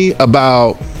me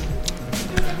about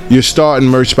your start in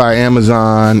merch by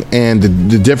Amazon and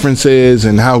the differences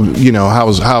and how,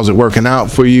 how's it working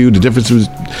out for you, the differences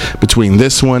between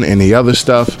this one and the other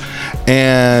stuff,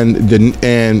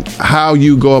 and how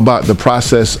you go about the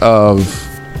process of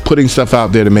putting stuff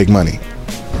out there to make money.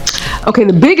 Okay,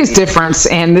 the biggest difference,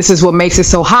 and this is what makes it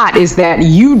so hot, is that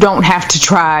you don't have to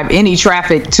drive any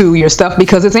traffic to your stuff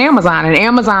because it's Amazon, and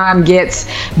Amazon gets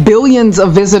billions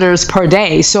of visitors per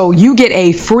day. So you get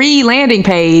a free landing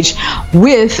page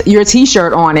with your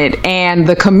t-shirt on it, and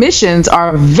the commissions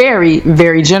are very,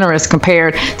 very generous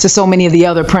compared to so many of the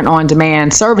other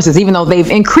print-on-demand services, even though they've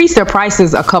increased their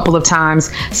prices a couple of times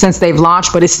since they've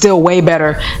launched, but it's still way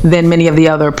better than many of the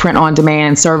other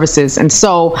print-on-demand services. And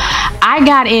so I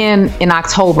got in in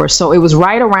October, so it was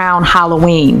right around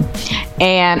Halloween.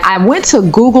 And I went to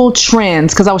Google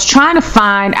Trends because I was trying to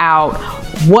find out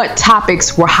what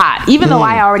topics were hot. Even though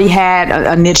I already had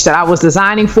a niche that I was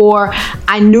designing for,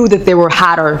 I knew that there were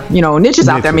hotter, niches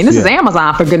out there. I mean, this is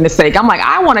Amazon, for goodness sake. I'm like,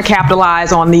 I want to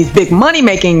capitalize on these big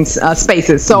money-making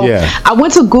spaces. So I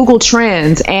went to Google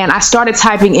Trends and I started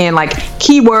typing in like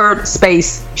keyword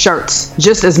space shirts,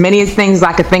 just as many things as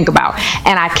I could think about.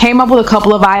 And I came up with a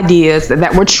couple of ideas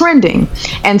that were trending.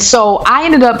 And so I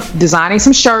ended up designing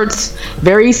some shirts,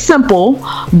 very simple,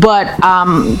 but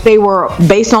they were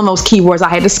based on those keywords I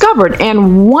had discovered.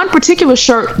 And one particular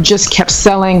shirt just kept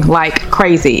selling like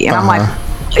crazy. And I'm like,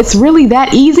 it's really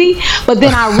that easy? But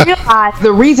then I realized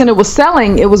the reason it was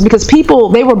selling, it was because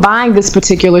they were buying this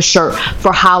particular shirt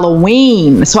for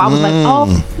Halloween. So I was like,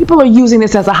 oh, people are using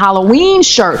this as a Halloween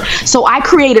shirt. So I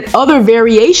created other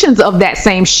variations of that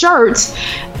same shirt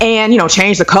and,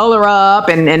 changed the color up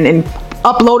and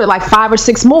uploaded like 5 or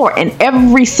 6 more, and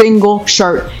every single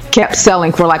shirt kept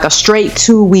selling for like a straight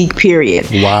 2-week period.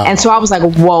 Wow. And so I was like,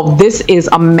 whoa, this is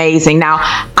amazing. Now,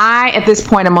 at this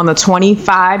point, I'm on the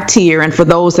 25 tier. And for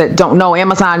those that don't know,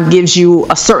 Amazon gives you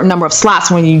a certain number of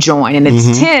slots when you join. And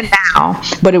it's 10 now,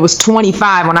 but it was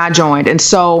 25 when I joined. And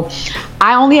so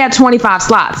I only had 25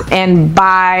 slots. And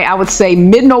by, I would say,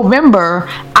 mid-November,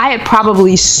 I had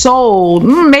probably sold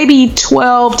maybe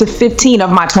 12 to 15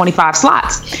 of my 25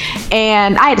 slots.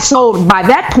 And I had sold, by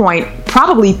that point,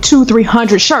 probably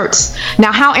 200-300 shirts.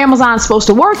 Now, how Amazon's supposed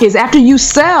to work is after you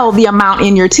sell the amount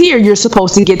in your tier, you're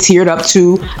supposed to get tiered up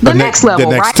to the next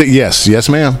level, right? Yes,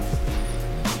 ma'am.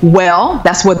 Well,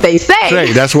 that's what they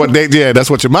say. That's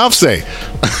what your mouth say.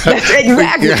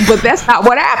 Exactly. But that's not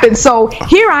what happened. So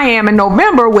here I am in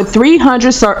November with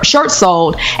 300 shirts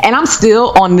sold, and I'm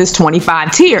still on this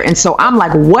 25 tier. And so I'm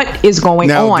like, what is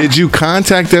going on? Now, did you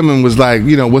contact them and was like,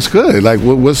 what's good? Like,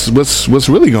 what's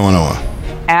really going on?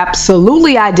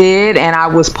 Absolutely, I did, and I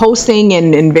was posting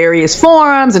in various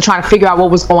forums and trying to figure out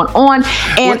what was going on.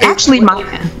 And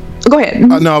go ahead.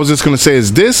 No, I was just going to say,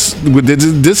 did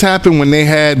this happen when they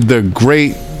had the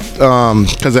great?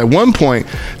 Because at one point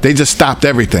they just stopped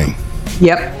everything.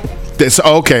 Yep.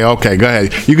 Okay. Go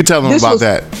ahead. You can tell them about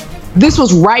that. This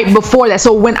was right before that.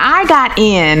 So when I got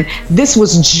in, this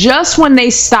was just when they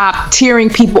stopped tiering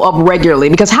people up regularly.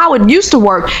 Because how it used to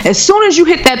work, as soon as you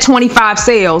hit that 25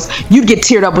 sales, you'd get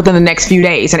tiered up within the next few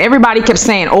days. And everybody kept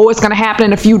saying, oh, it's going to happen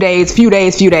in a few days.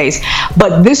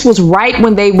 But this was right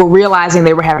when they were realizing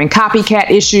they were having copycat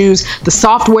issues. The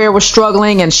software was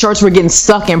struggling and shirts were getting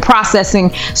stuck in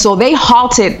processing. So they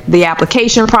halted the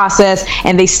application process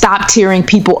and they stopped tiering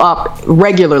people up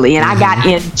regularly. And I got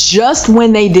in just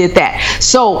when they did that.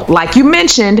 So like you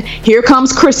mentioned, here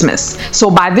comes Christmas.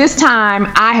 So by this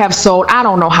time I have sold, I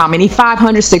don't know how many,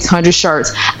 500, 600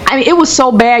 shirts. I mean, it was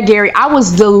so bad, Gary. I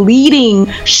was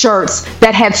deleting shirts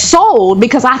that had sold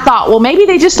because I thought, well, maybe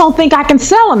they just don't think I can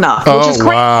sell enough, which is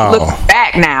crazy. Wow. Look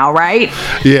back now, right?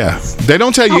 Yeah. They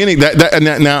don't tell you anything.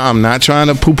 Now, I'm not trying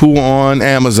to poo-poo on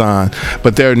Amazon,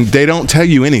 but they don't tell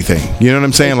you anything. You know what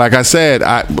I'm saying? Like I said,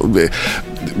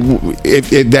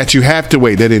 that you have to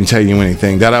wait. They didn't tell you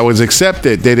anything. That I was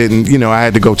accepted. They didn't. I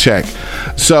had to go check.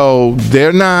 So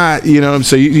they're not.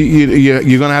 So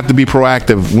you're gonna have to be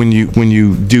proactive when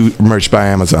you do merch by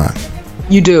Amazon.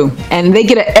 You do. And they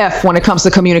get an F when it comes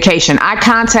to communication. I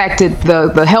contacted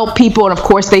the help people, and of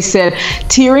course they said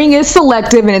tiering is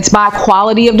selective and it's by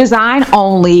quality of design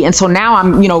only. And so now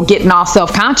I'm, getting all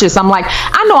self-conscious. I'm like,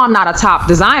 I know I'm not a top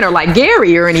designer like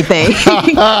Gary or anything,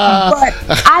 but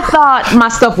I thought my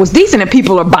stuff was decent and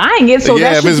people are buying it. So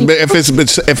yeah,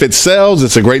 if it sells,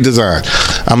 it's a great design.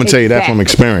 I'm gonna tell you that from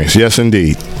experience. Yes,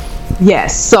 indeed.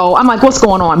 Yes. So I'm like, what's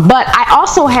going on? But I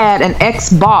also had an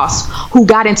ex-boss who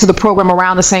got into the program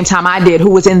around the same time I did,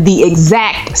 who was in the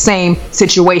exact same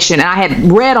situation. And I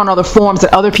had read on other forums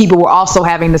that other people were also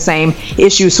having the same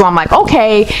issue. So I'm like,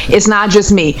 okay, it's not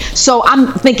just me. So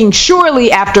I'm thinking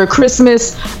surely after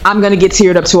Christmas, I'm going to get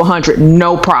tiered up to 100.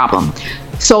 No problem.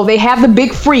 So they have the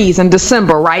big freeze in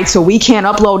December, right? So we can't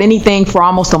upload anything for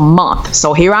almost a month.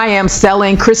 So here I am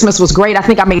selling. Christmas was great. I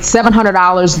think I made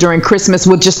 $700 during Christmas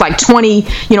with just like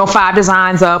 5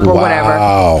 designs up or whatever.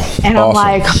 And I'm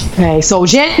like, okay, so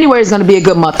January is going to be a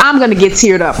good month. I'm going to get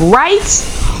tiered up, right?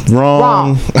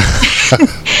 Wrong.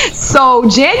 So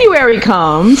January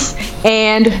comes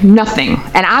and nothing.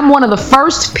 And I'm one of the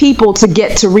first people to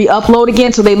get to re-upload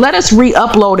again. So they let us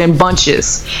re-upload in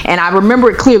bunches. And I remember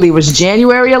it clearly. It was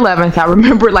January 11th. I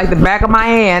remember it like the back of my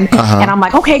hand. And I'm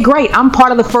like, okay, great. I'm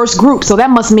part of the first group. So that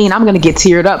must mean I'm going to get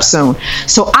tiered up soon.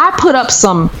 So I put up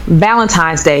some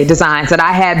Valentine's Day designs that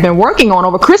I had been working on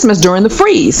over Christmas during the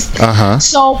freeze.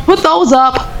 So put those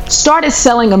up, started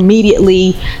selling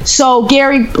immediately. So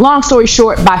Gary, long story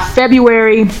short, by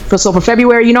February, for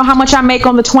February, you know how much I make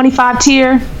on the 25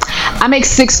 tier? I make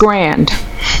 $6,000.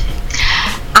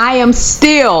 I am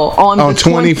still on the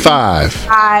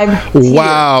 25.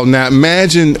 Wow. Now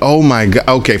imagine, oh my God.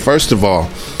 Okay, first of all,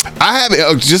 I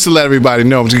haven't, just to let everybody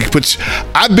know,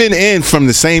 I've been in from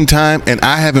the same time and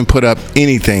I haven't put up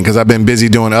anything because I've been busy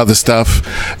doing other stuff,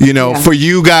 for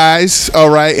you guys,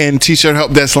 all right, in T-shirt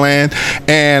Help Desk Land.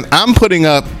 And I'm putting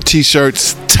up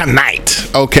T-shirts tonight,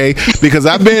 okay? Because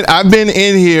I've been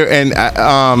in here and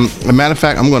as a matter of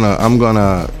fact,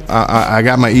 I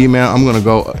got my email. I'm gonna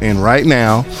go in right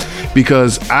now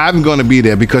because I'm gonna be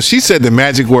there because she said the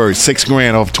magic word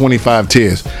 $6,000 off 25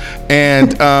 tiers,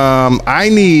 and I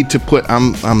need to put.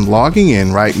 I'm logging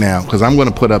in right now because I'm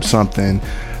gonna put up something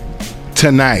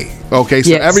tonight. Okay,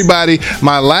 so everybody,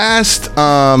 my last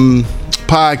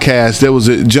podcast, there was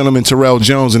a gentleman, Terrell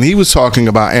Jones, and he was talking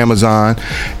about Amazon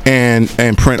and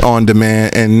print on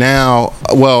demand, and now,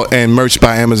 and merch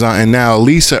by Amazon, and now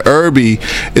Lisa Irby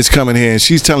is coming here and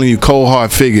she's telling you cold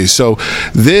hard figures. So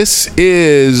this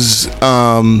is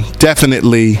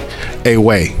definitely a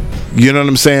way. You know what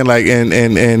I'm saying? Like, and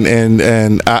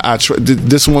this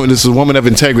is a woman of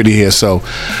integrity here. So,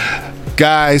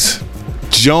 guys,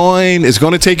 join. It's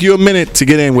going to take you a minute to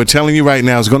get in. We're telling you right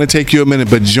now, it's going to take you a minute,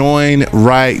 but join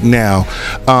right now.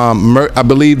 I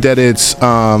believe that it's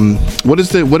what is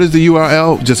the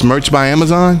URL? Just merch by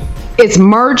Amazon? It's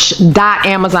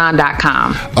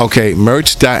merch.amazon.com. Okay,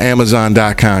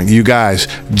 merch.amazon.com. You guys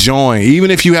join.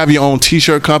 Even if you have your own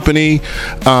T-shirt company,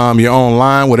 your own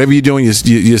line, whatever you're doing,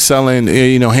 you're selling,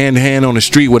 hand to hand on the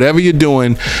street, whatever you're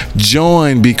doing,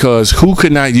 join, because who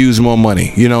could not use more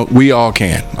money? We all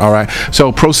can. All right.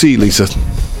 So proceed, Lisa.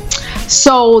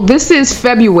 So this is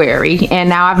February, and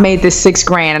now I've made this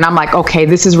 $6,000, and I'm like, okay,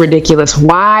 this is ridiculous.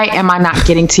 Why am I not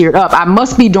getting tiered up? I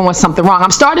must be doing something wrong. I'm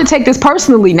starting to take this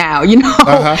personally now,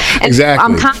 Exactly.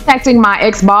 I'm contacting my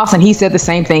ex-boss, and he said the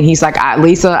same thing. He's like,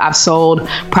 Lisa, I've sold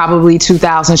probably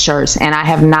 2,000 shirts, and I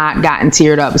have not gotten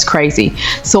tiered up. It's crazy.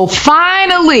 So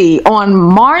finally, on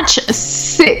March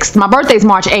 6th, my birthday's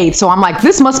March 8th, so I'm like,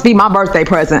 this must be my birthday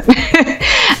present.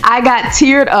 I got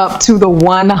tiered up to the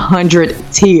 100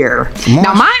 tier.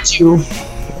 Now, mind you,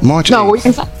 March 8th. No, what you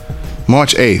can say?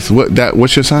 March 8th.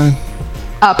 What's your sign?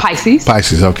 Pisces.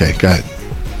 Pisces. Okay, go ahead.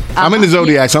 I'm in the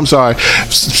zodiacs. I'm sorry.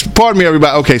 Pardon me,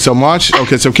 everybody. Okay, so March.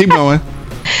 Okay, so keep going.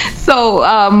 So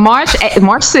March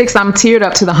 6th, I'm tiered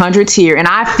up to the 100 tier, and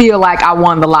I feel like I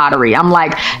won the lottery. I'm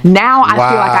like, now I feel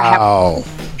like I have.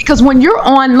 Because when you're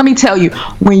on, let me tell you,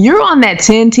 when you're on that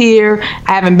 10 tier,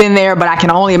 I haven't been there, but I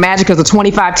can only imagine because the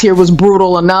 25 tier was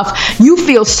brutal enough. You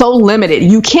feel so limited.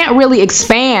 You can't really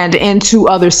expand into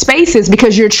other spaces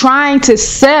because you're trying to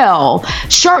sell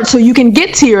shirts so you can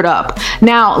get tiered up.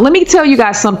 Now, let me tell you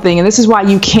guys something, and this is why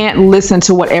you can't listen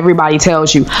to what everybody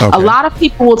tells you. Okay. A lot of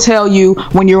people will tell you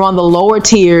when you're on the lower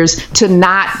tiers to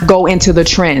not go into the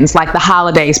trends like the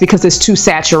holidays because it's too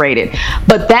saturated.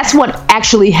 But that's what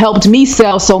actually helped me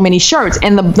sell so many shirts.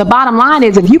 And the bottom line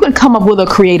is, if you can come up with a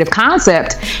creative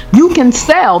concept, you can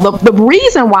sell. The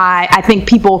reason why I think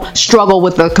people struggle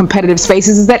with the competitive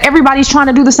spaces is that everybody's trying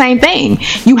to do the same thing.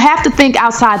 You have to think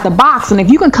outside the box, and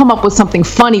if you can come up with something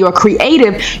funny or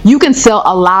creative, you can sell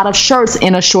a lot of shirts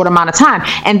in a short amount of time.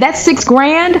 And that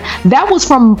 $6,000, that was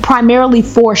from primarily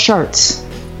 4 shirts.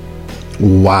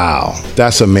 Wow,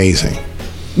 that's amazing.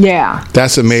 Yeah,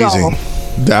 that's amazing.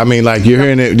 I mean, like, you're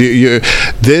hearing it.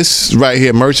 This right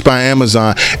here, merch by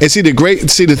Amazon. And see,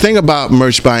 the thing about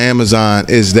merch by Amazon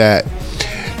is that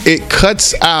it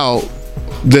cuts out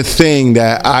the thing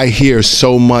that I hear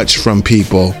so much from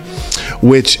people,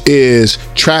 which is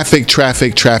traffic. How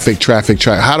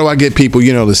do I get people,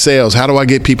 the sales? How do I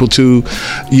get people to,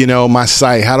 my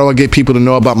site? How do I get people to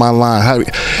know about my line?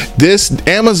 This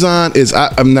Amazon is,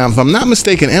 now, if I'm not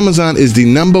mistaken, Amazon is the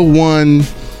number one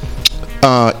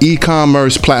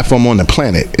e-commerce platform on the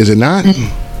planet, is it not?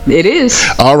 It is.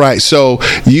 All right. So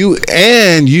she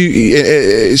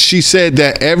said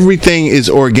that everything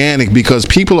is organic because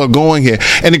people are going here.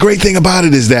 And the great thing about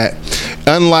it is that,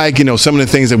 unlike, some of the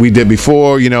things that we did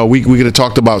before, we could have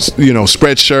talked about,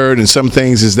 Spreadshirt and some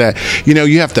things, is that,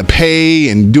 you have to pay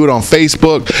and do it on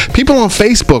Facebook. People on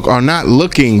Facebook are not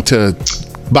looking to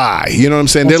buy. You know what I'm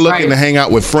saying? They're looking to hang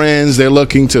out with friends. They're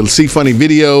looking to see funny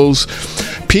videos.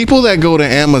 People that go to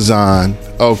Amazon,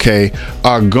 okay,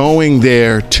 are going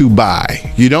there to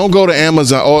buy. You don't go to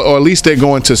Amazon, or at least they're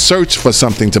going to search for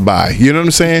something to buy. You know what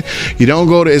I'm saying? You don't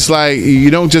go to, it's like, you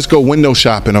don't just go window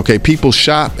shopping, okay? People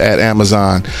shop at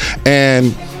Amazon.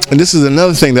 And this is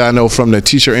another thing that I know from the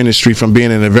t-shirt industry, from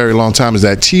being in a very long time, is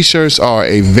that t-shirts are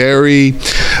a very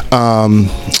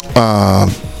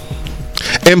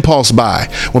impulse buy.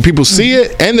 When people see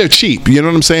it, and they're cheap, you know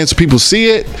what I'm saying? So people see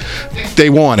it, they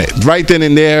want it right then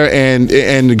and there. And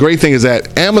the great thing is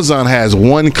that Amazon has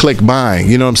one-click buying.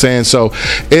 You know what I'm saying? So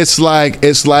it's like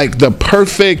the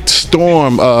perfect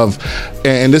storm of,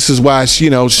 and this is why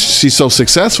she's so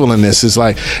successful in this. It's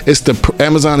like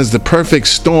Amazon is the perfect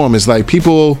storm. It's like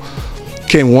people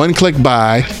can one-click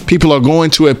buy. People are going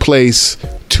to a place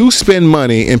to spend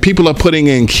money, and people are putting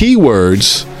in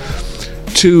keywords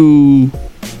to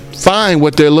find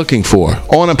what they're looking for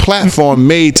on a platform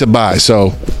made to buy. So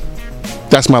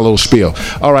that's my little spiel.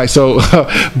 All right, so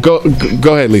go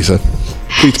ahead, Lisa.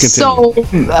 Please continue.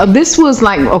 So this was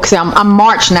like, okay, I'm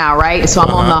March now, right? So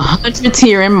I'm on the 100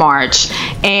 tier in March,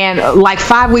 and like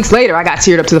 5 weeks later, I got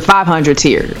tiered up to the 500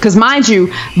 tier. Because mind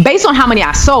you, based on how many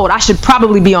I sold, I should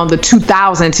probably be on the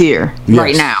 2,000 tier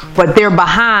right now. But they're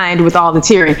behind with all the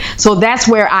tiering. So that's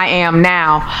where I am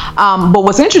now. But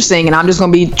what's interesting, and I'm just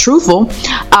going to be truthful,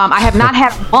 I have not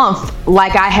had a month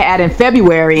like I had in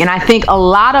February, and I think a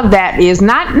lot of that is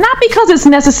not because it's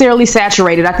necessarily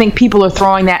saturated. I think people are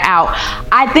throwing that out.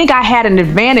 I think I had an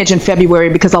advantage in February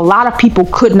because a lot of people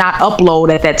could not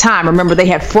upload at that time. Remember, they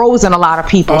had frozen a lot of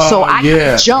people. So I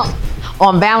could jump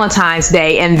on Valentine's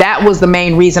Day, and that was the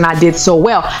main reason I did so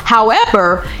well.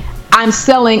 However, I'm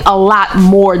selling a lot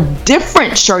more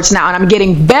different shirts now, and I'm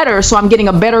getting better. So I'm getting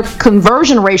a better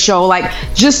conversion ratio. Like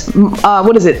just,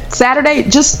 Saturday?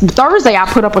 Just Thursday, I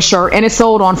put up a shirt and it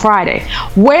sold on Friday.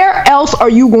 Where else are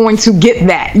you going to get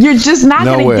that? You're just not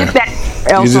going to get that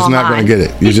else. You're just not going to get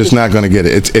it. You're just not going to get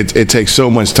it. It takes so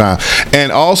much time.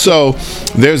 And also,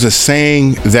 there's a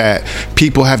saying that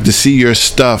people have to see your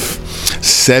stuff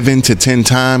 7 to 10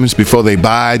 times before they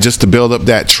buy, just to build up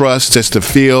that trust, just to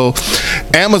feel.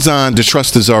 Amazon, the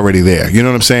trust is already there. You know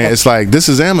what I'm saying? It's like, this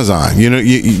is Amazon. You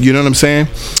know what I'm saying?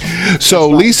 So,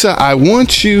 Lisa, I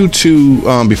want you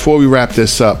to, before we wrap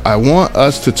this up, I want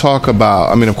us to talk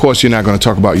about, I mean, of course, you're not going to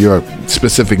talk about your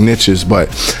specific niches, but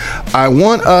I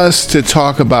want us to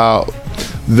talk about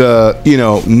the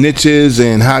niches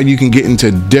and how you can get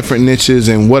into different niches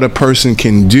and what a person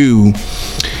can do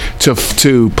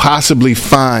to possibly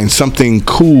find something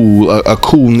cool, a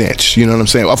cool niche. You know what I'm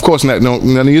saying? Of course, none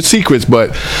of your secrets,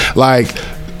 but like,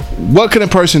 what can a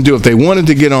person do if they wanted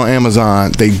to get on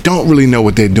Amazon? They don't really know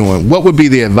what they're doing. What would be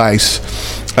the advice?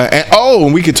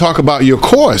 And we could talk about your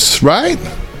course, right?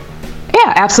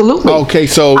 Yeah, absolutely. Okay,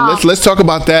 so let's talk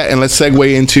about that, and let's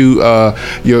segue into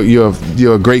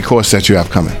your great course that you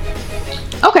have coming.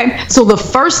 Okay, so the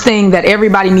first thing that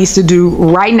everybody needs to do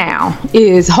right now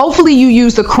is hopefully you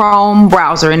use the Chrome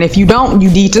browser, and if you don't, you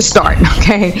need to start,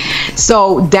 okay?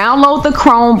 So download the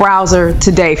Chrome browser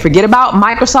today. Forget about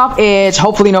Microsoft Edge.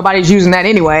 Hopefully nobody's using that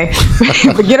anyway.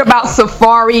 Forget about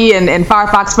Safari and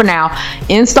Firefox for now.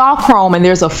 Install Chrome, and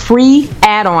there's a free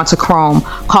add-on to Chrome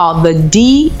called the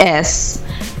DS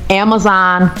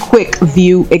Amazon Quick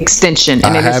View extension,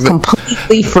 and it is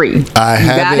completely free. I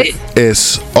have it.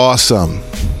 It's awesome.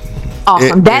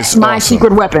 Awesome. That's my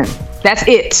secret weapon. That's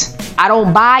it. I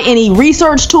don't buy any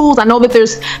research tools. I know that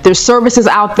there's services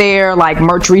out there like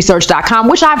merchresearch.com,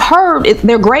 which I've heard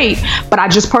they're great, but I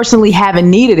just personally haven't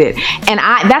needed it. And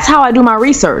that's how I do my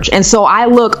research. And so I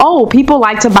look, people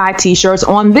like to buy t-shirts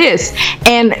on this.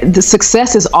 And the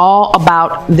success is all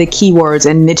about the keywords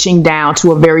and niching down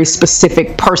to a very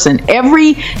specific person.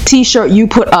 Every t-shirt you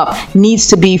put up needs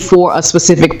to be for a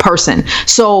specific person.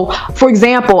 So, for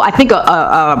example, I think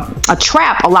a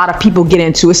trap a lot of people get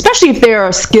into, especially if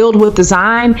they're skilled with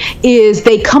design, is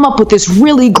they come up with this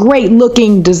really great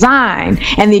looking design.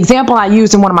 And the example I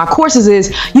used in one of my courses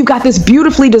is, you've got this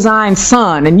beautifully designed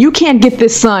sun, and you can't get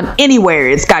this sun anywhere.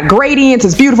 It's got gradients,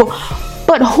 it's beautiful.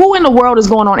 But who in the world is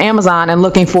going on Amazon and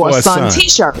looking for a sun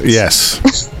t-shirt?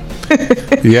 Yes.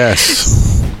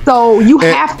 Yes. So you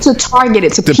have to target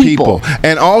it to people.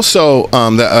 And also,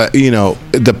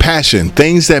 the passion,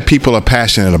 things that people are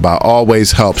passionate about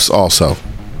always helps also.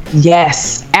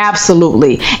 Yes,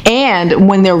 absolutely. And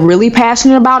when they're really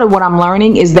passionate about it, what I'm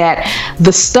learning is that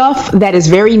the stuff that is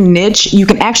very niche, you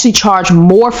can actually charge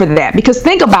more for that. Because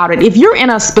think about it, if you're in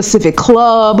a specific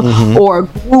club or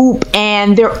group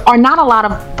and there are not a lot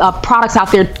of products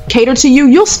out there catered to you,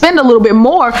 you'll spend a little bit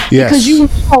more because you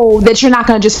know that you're not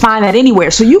going to just find that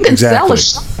anywhere. So you can sell a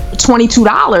shirt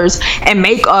 $22 and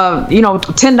make a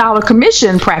 $10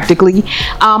 commission practically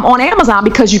on Amazon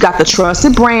because you got the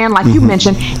trusted brand like you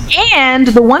mentioned. And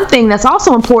the one thing that's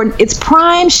also important, it's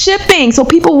prime shipping, so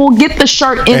people will get the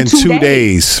shirt in 2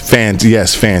 days.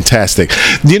 Yes, fantastic.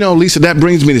 Lisa, that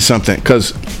brings me to something,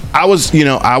 because I was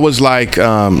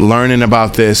learning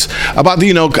about this, about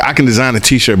I can design a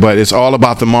t-shirt, but it's all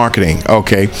about the marketing,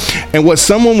 okay? And what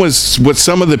some of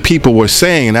the people were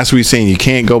saying, and that's what you're saying, you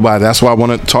can't go by, that's why I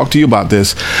want to talk to you about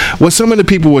this. What some of the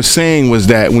people were saying was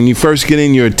that when you first get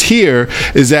in your tier,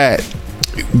 is that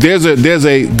there's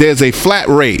a flat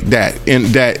rate that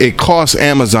it costs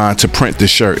Amazon to print the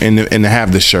shirt and to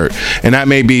have the shirt, and that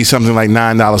may be something like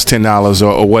 $9, $10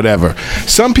 or whatever.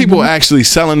 Some people are actually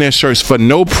selling their shirts for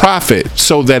no profit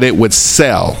so that it would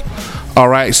sell. All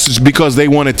right, because they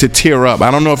wanted to tier up. I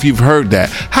don't know if you've heard that.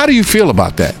 How do you feel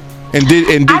about that? And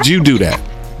did you do that?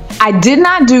 I did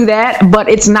not do that, but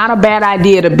it's not a bad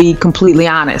idea, to be completely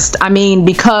honest. I mean,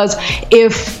 because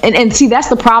and see, that's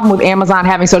the problem with Amazon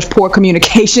having such poor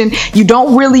communication. You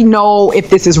don't really know if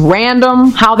this is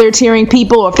random, how they're tiering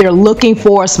people, or if they're looking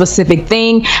for a specific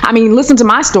thing. I mean, listen to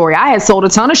my story. I had sold a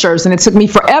ton of shirts and it took me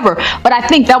forever, but I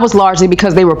think that was largely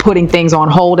because they were putting things on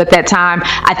hold at that time.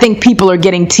 I think people are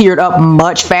getting tiered up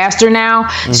much faster now.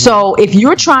 So if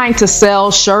you're trying to sell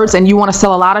shirts and you want to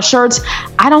sell a lot of shirts,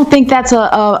 I don't think that's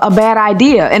a bad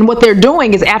idea. And what they're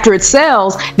doing is, after it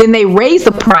sells, then they raise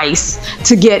the price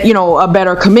to get a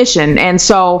better commission. And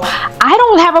so I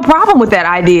don't have a problem with that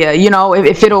idea,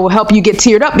 if it'll help you get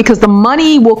tiered up, because the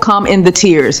money will come in the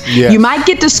tiers. You might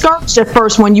get discouraged at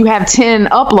first when you have 10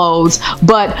 uploads,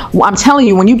 but I'm telling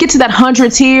you, when you get to that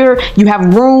 100 tier, you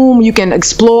have room, you can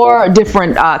explore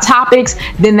different topics,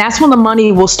 then that's when the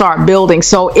money will start building.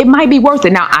 So it might be worth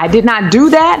it. Now, I did not do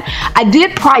that. I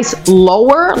did price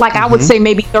lower, like I would say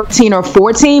maybe 13 or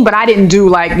 14, but I didn't do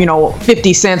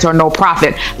 50 cents or no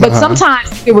profit. But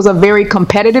sometimes it was a very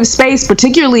competitive space,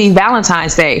 particularly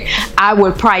Valentine's Day. I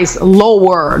would price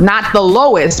lower, not the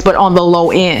lowest, but on the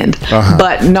low end.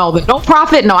 But no, the no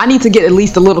profit, no, I need to get at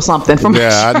least a little something from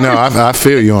I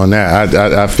feel you on that.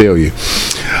 I feel you.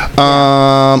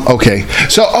 Okay.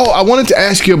 So, I wanted to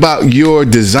ask you about your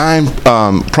design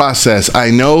process.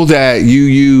 I know that you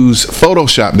use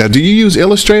Photoshop. Now, do you use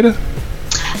Illustrator?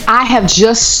 I have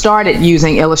just started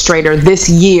using Illustrator this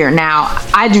year. Now,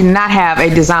 I do not have a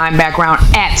design background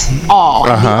at all.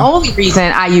 And the only reason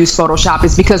I use Photoshop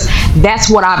is because that's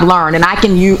what I've learned, and I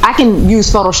can use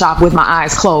Photoshop with my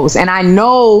eyes closed. And I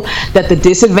know that the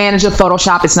disadvantage of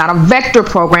Photoshop, it's not a vector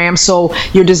program, so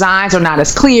your designs are not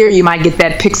as clear. You might get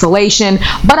that pixelation.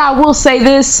 But I will say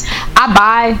this: I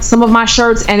buy some of my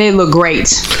shirts and they look great.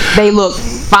 They look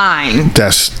fine.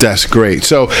 That's great.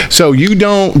 So you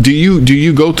don't do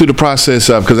you go through the process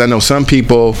of, because I know some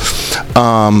people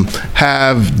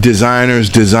have designers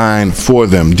design for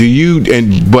them. Do you?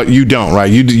 But you don't, right?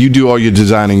 You do all your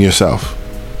designing yourself.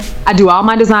 I do all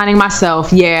my designing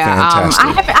myself. Yeah.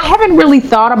 I haven't really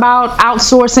thought about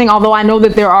outsourcing, although I know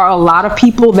that there are a lot of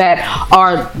people that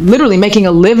are literally making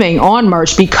a living on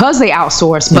merch because they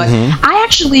outsource. But I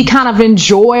actually kind of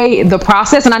enjoy the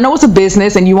process, and I know it's a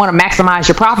business and you want to maximize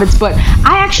your profits, but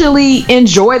I actually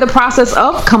enjoy the process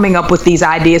of coming up with these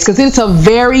ideas because it's a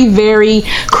very, very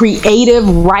creative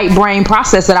right brain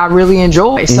process that I really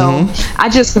enjoy. So I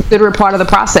just consider it part of the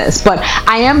process. But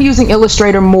I am using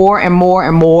Illustrator more and more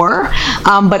and more.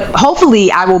 But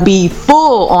hopefully I will be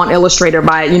full on Illustrator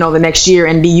by the next year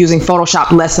and be using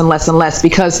Photoshop less and less and less,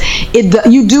 because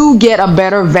you do get a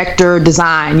better vector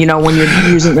design when you're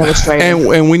using Illustrator.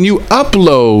 And when you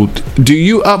upload, do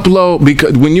you upload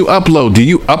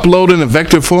in a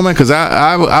vector format? Because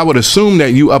I would assume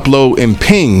that you upload in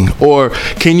ping, or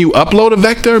can you upload a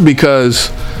vector? Because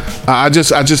I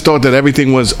just thought that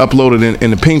everything was uploaded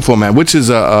in the ping format, which is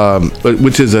a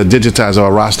digitized or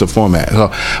a raster format.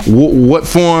 So what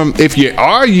form, if you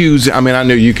are using, I mean, I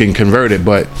know you can convert it,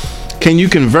 but can you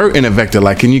convert in a vector?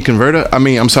 Can you convert it?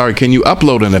 Can you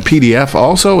upload in a PDF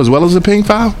also as well as a ping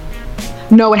file?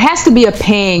 No, it has to be a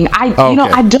ping.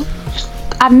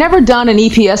 I've never done an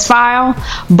EPS file,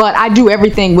 but I do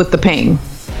everything with the ping.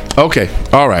 Okay.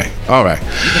 All right.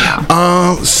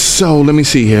 Yeah. So let me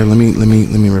see here. Let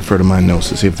me refer to my notes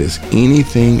to see if there's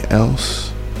anything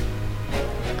else.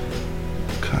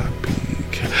 Copy.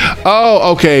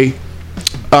 Oh, okay.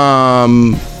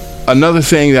 Another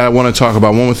thing that I want to talk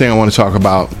about, one more thing I want to talk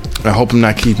about, I hope I'm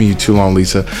not keeping you too long,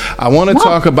 Lisa. I want to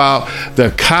talk about the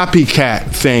copycat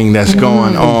thing that's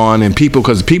going on, and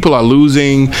because people are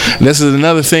losing. This is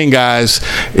another thing, guys.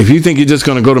 If you think you're just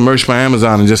going to go to merch by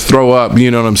Amazon and just throw up, you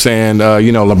know what I'm saying,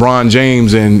 LeBron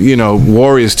James and,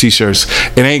 Warriors t-shirts,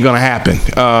 it ain't going to happen.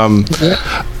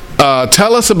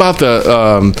 Tell us about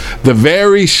the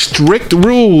very strict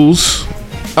rules.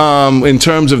 In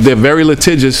terms of they're very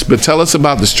litigious, but tell us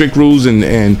about the strict rules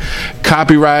and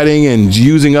copywriting and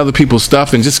using other people's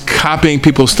stuff and just copying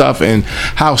people's stuff, and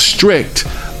how strict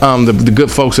the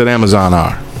good folks at Amazon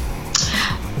are.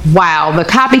 Wow, the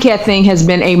copycat thing has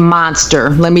been a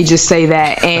monster. Let me just say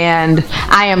that. And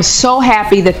I am so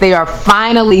happy that they are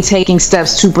finally taking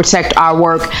steps to protect our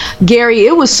work. Gary,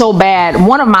 it was so bad.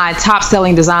 One of my top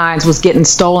selling designs was getting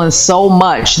stolen so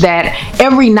much that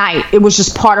every night it was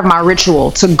just part of my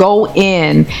ritual to go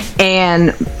in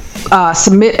and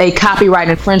submit a copyright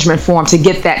infringement form to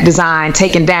get that design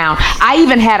taken down. I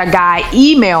even had a guy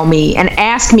email me and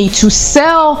ask me to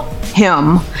sell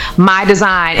him my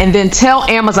design and then tell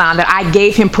Amazon that I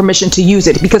gave him permission to use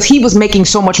it because he was making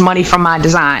so much money from my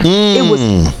design. It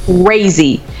was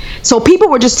crazy. So people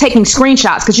were just taking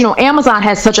screenshots because, Amazon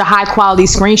has such a high quality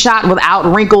screenshot without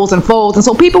wrinkles and folds. And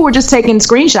so people were just taking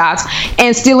screenshots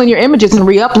and stealing your images and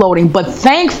re-uploading. But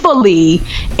thankfully,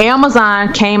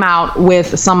 Amazon came out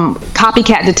with some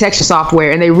copycat detection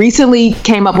software, and they recently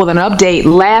came up with an update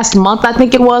last month, I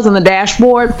think it was, on the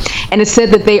dashboard, and it said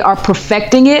that they are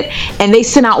perfecting it, and they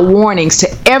sent out warnings to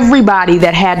everybody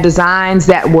that had designs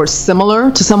that were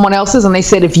similar to someone else's, and they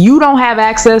said if you don't have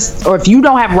access or if you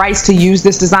don't have rights to use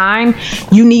this design,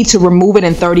 you need to remove it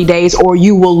in 30 days or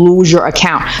you will lose your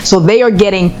account. So they are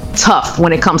getting tough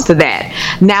when it comes to that.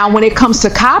 Now, when it comes to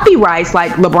copyrights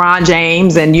like LeBron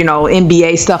James and,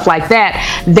 NBA, stuff like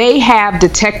that, they have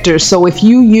detectors. So if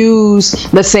you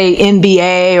use, let's say,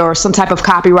 NBA or some type of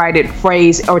copyrighted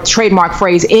phrase or trademark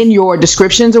phrase in your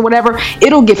descriptions or whatever,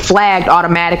 it'll get flagged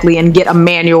automatically and get a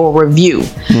manual review.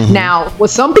 Now, what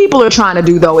some people are trying to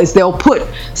do, though, is they'll put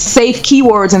safe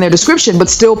keywords in their description, but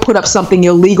still put up something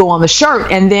illegal on the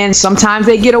shirt. And then sometimes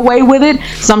they get away with it.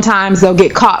 Sometimes they'll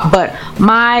get caught. But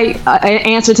my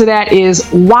answer to that is,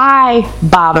 why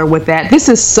bother with that? This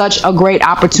is such a great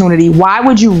opportunity. Why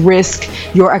would you risk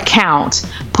your account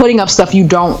putting up stuff you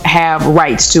don't have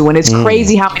rights to? And it's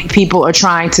crazy how many people are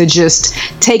trying to just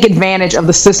take advantage of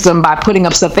the system by putting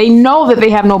up stuff they know that they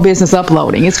have no business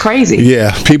uploading. It's crazy.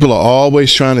 Yeah, people are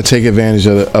always trying to take advantage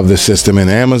of the system. And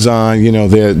Amazon,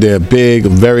 they're big,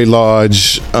 very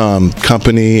large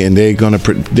company, and they're gonna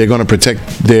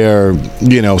protect their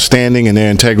standing and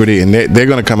their integrity, and they're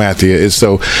gonna come after you.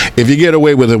 So if you get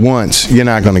away with it once, you're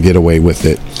not gonna get away with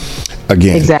it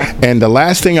again. Exactly. And the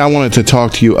last thing I wanted to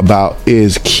talk to you about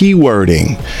is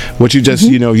keywording. What you just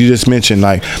you just mentioned,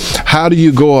 like, how do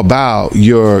you go about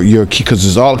your key?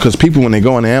 Because people, when they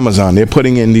go on Amazon, they're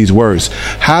putting in these words.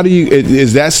 How do you?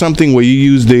 Is that something where you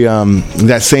use the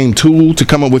that same tool to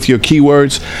come up with your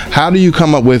keywords? How do you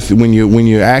come up with when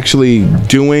you're actually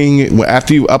doing,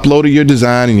 after you uploaded your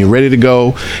design and you're ready to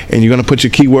go and you're going to put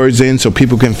your keywords in so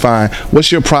people can find?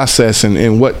 What's your process,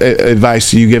 and what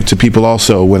advice do you give to people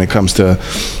also when it comes to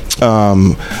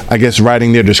I guess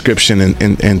writing their description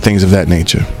and things of that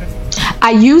nature?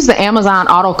 I use the Amazon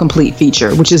autocomplete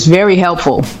feature, which is very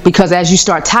helpful because as you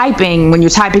start typing, when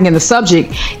you're typing in the subject,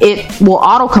 it will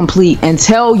autocomplete and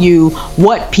tell you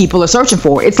what people are searching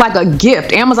for. It's like a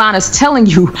gift. Amazon is telling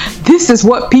you this is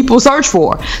what people search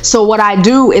for. So what I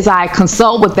do is I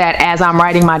consult with that as I'm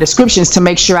writing my descriptions to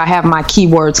make sure I have my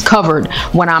keywords covered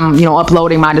when I'm,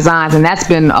 uploading my designs. And that's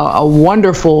been a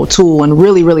wonderful tool and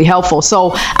really, really helpful.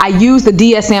 So I use the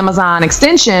DS Amazon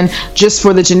extension just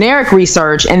for the generic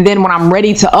research. And then when I'm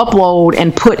ready to upload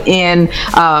and put in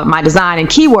my design and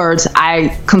keywords,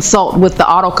 I consult with the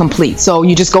autocomplete. So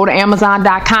you just go to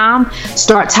Amazon.com,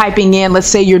 start typing in, let's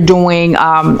say you're doing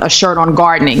a shirt on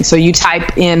gardening. So you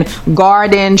type in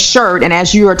garden shirt, and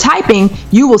as you are typing,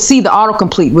 you will see the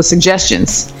autocomplete with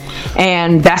suggestions.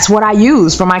 And that's what I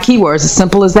use for my keywords. As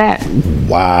simple as that.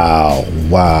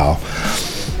 Wow.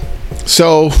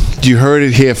 So you heard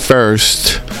it here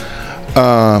first.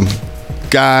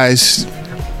 Guys,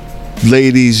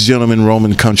 ladies, gentlemen,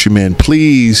 Roman countrymen,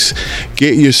 please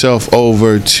get yourself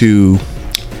over to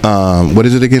what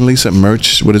is it again, Lisa?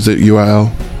 Merch? What is it,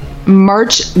 URL?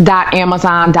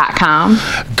 merch.amazon.com.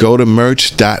 Go to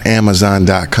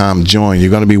merch.amazon.com. Join. You're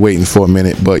going to be waiting for a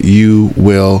minute, but you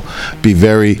will be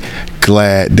very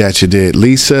glad that you did.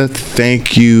 Lisa,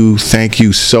 thank you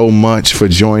so much for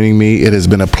joining me. It has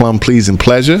been a plum pleasing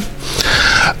pleasure.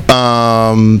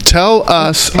 Tell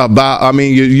us about,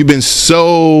 you've been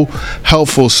so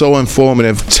helpful, so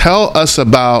informative. Tell us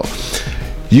about,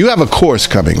 you have a course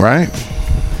coming, right?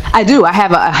 I do. I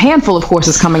have a handful of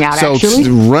courses coming out, so actually.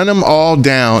 So run them all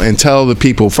down and tell the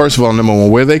people, first of all, number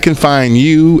one, where they can find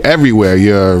you everywhere,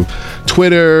 your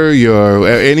Twitter, your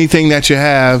anything that you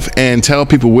have, and tell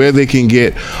people where they can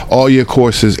get all your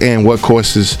courses and what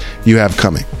courses you have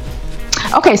coming.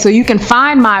 Okay, so you can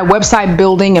find my website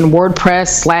building and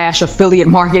WordPress / affiliate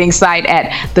marketing site at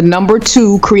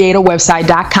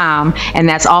 2createawebsite.com, and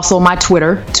that's also my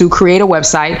Twitter, to create a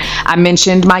website. I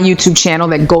mentioned my YouTube channel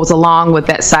that goes along with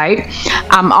that site.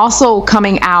 I'm also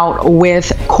coming out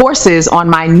with courses on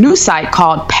my new site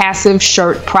called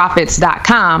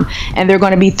PassiveShirtProfits.com, and there are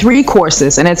going to be 3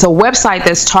 courses, and it's a website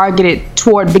that's targeted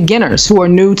toward beginners who are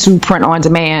new to print on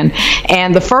demand.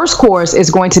 And the first course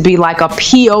is going to be like a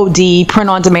POD, Print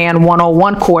on Demand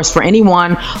 101 course for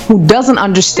anyone who doesn't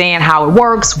understand how it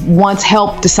works, wants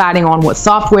help deciding on what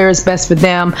software is best for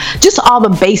them, just all the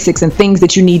basics and things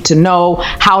that you need to know,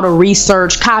 how to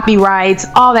research copyrights,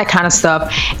 all that kind of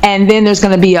stuff. And then there's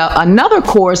going to be another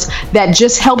course that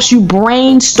just helps you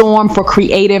brainstorm for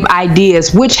creative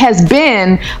ideas, which has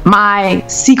been my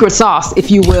secret sauce, if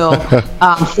you will,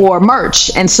 for merch.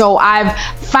 And so I've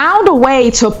found a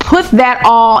way to put that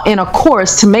all in a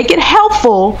course to make it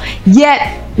helpful, yet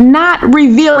not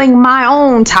revealing my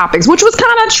own topics, which was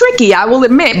kind of tricky, I will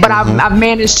admit, but I've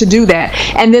managed to do that.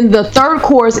 And then the third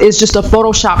course is just a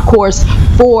Photoshop course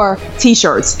for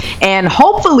t-shirts. And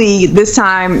hopefully this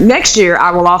time next year,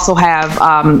 I will also have,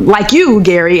 like you,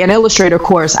 Gary, an Illustrator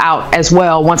course out as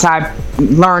well once I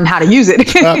learn how to use it.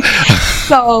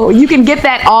 So you can get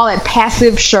that all at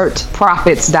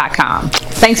PassiveShirtProfits.com.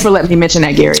 Thanks for letting me mention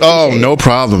that, Gary. Oh, no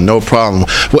problem.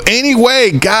 Well,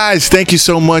 anyway, guys, thank you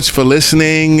so much for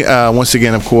listening. Once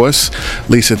again, of course,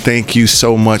 Lisa, thank you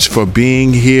so much for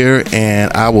being here,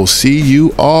 and I will see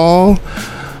you all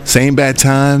same bad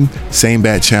time, same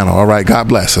bad channel. All right, God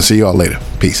bless. I'll see you all later.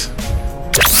 Peace.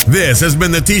 This has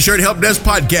been the T-Shirt Help Desk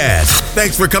Podcast.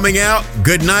 Thanks for coming out.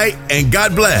 Good night, and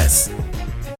God bless.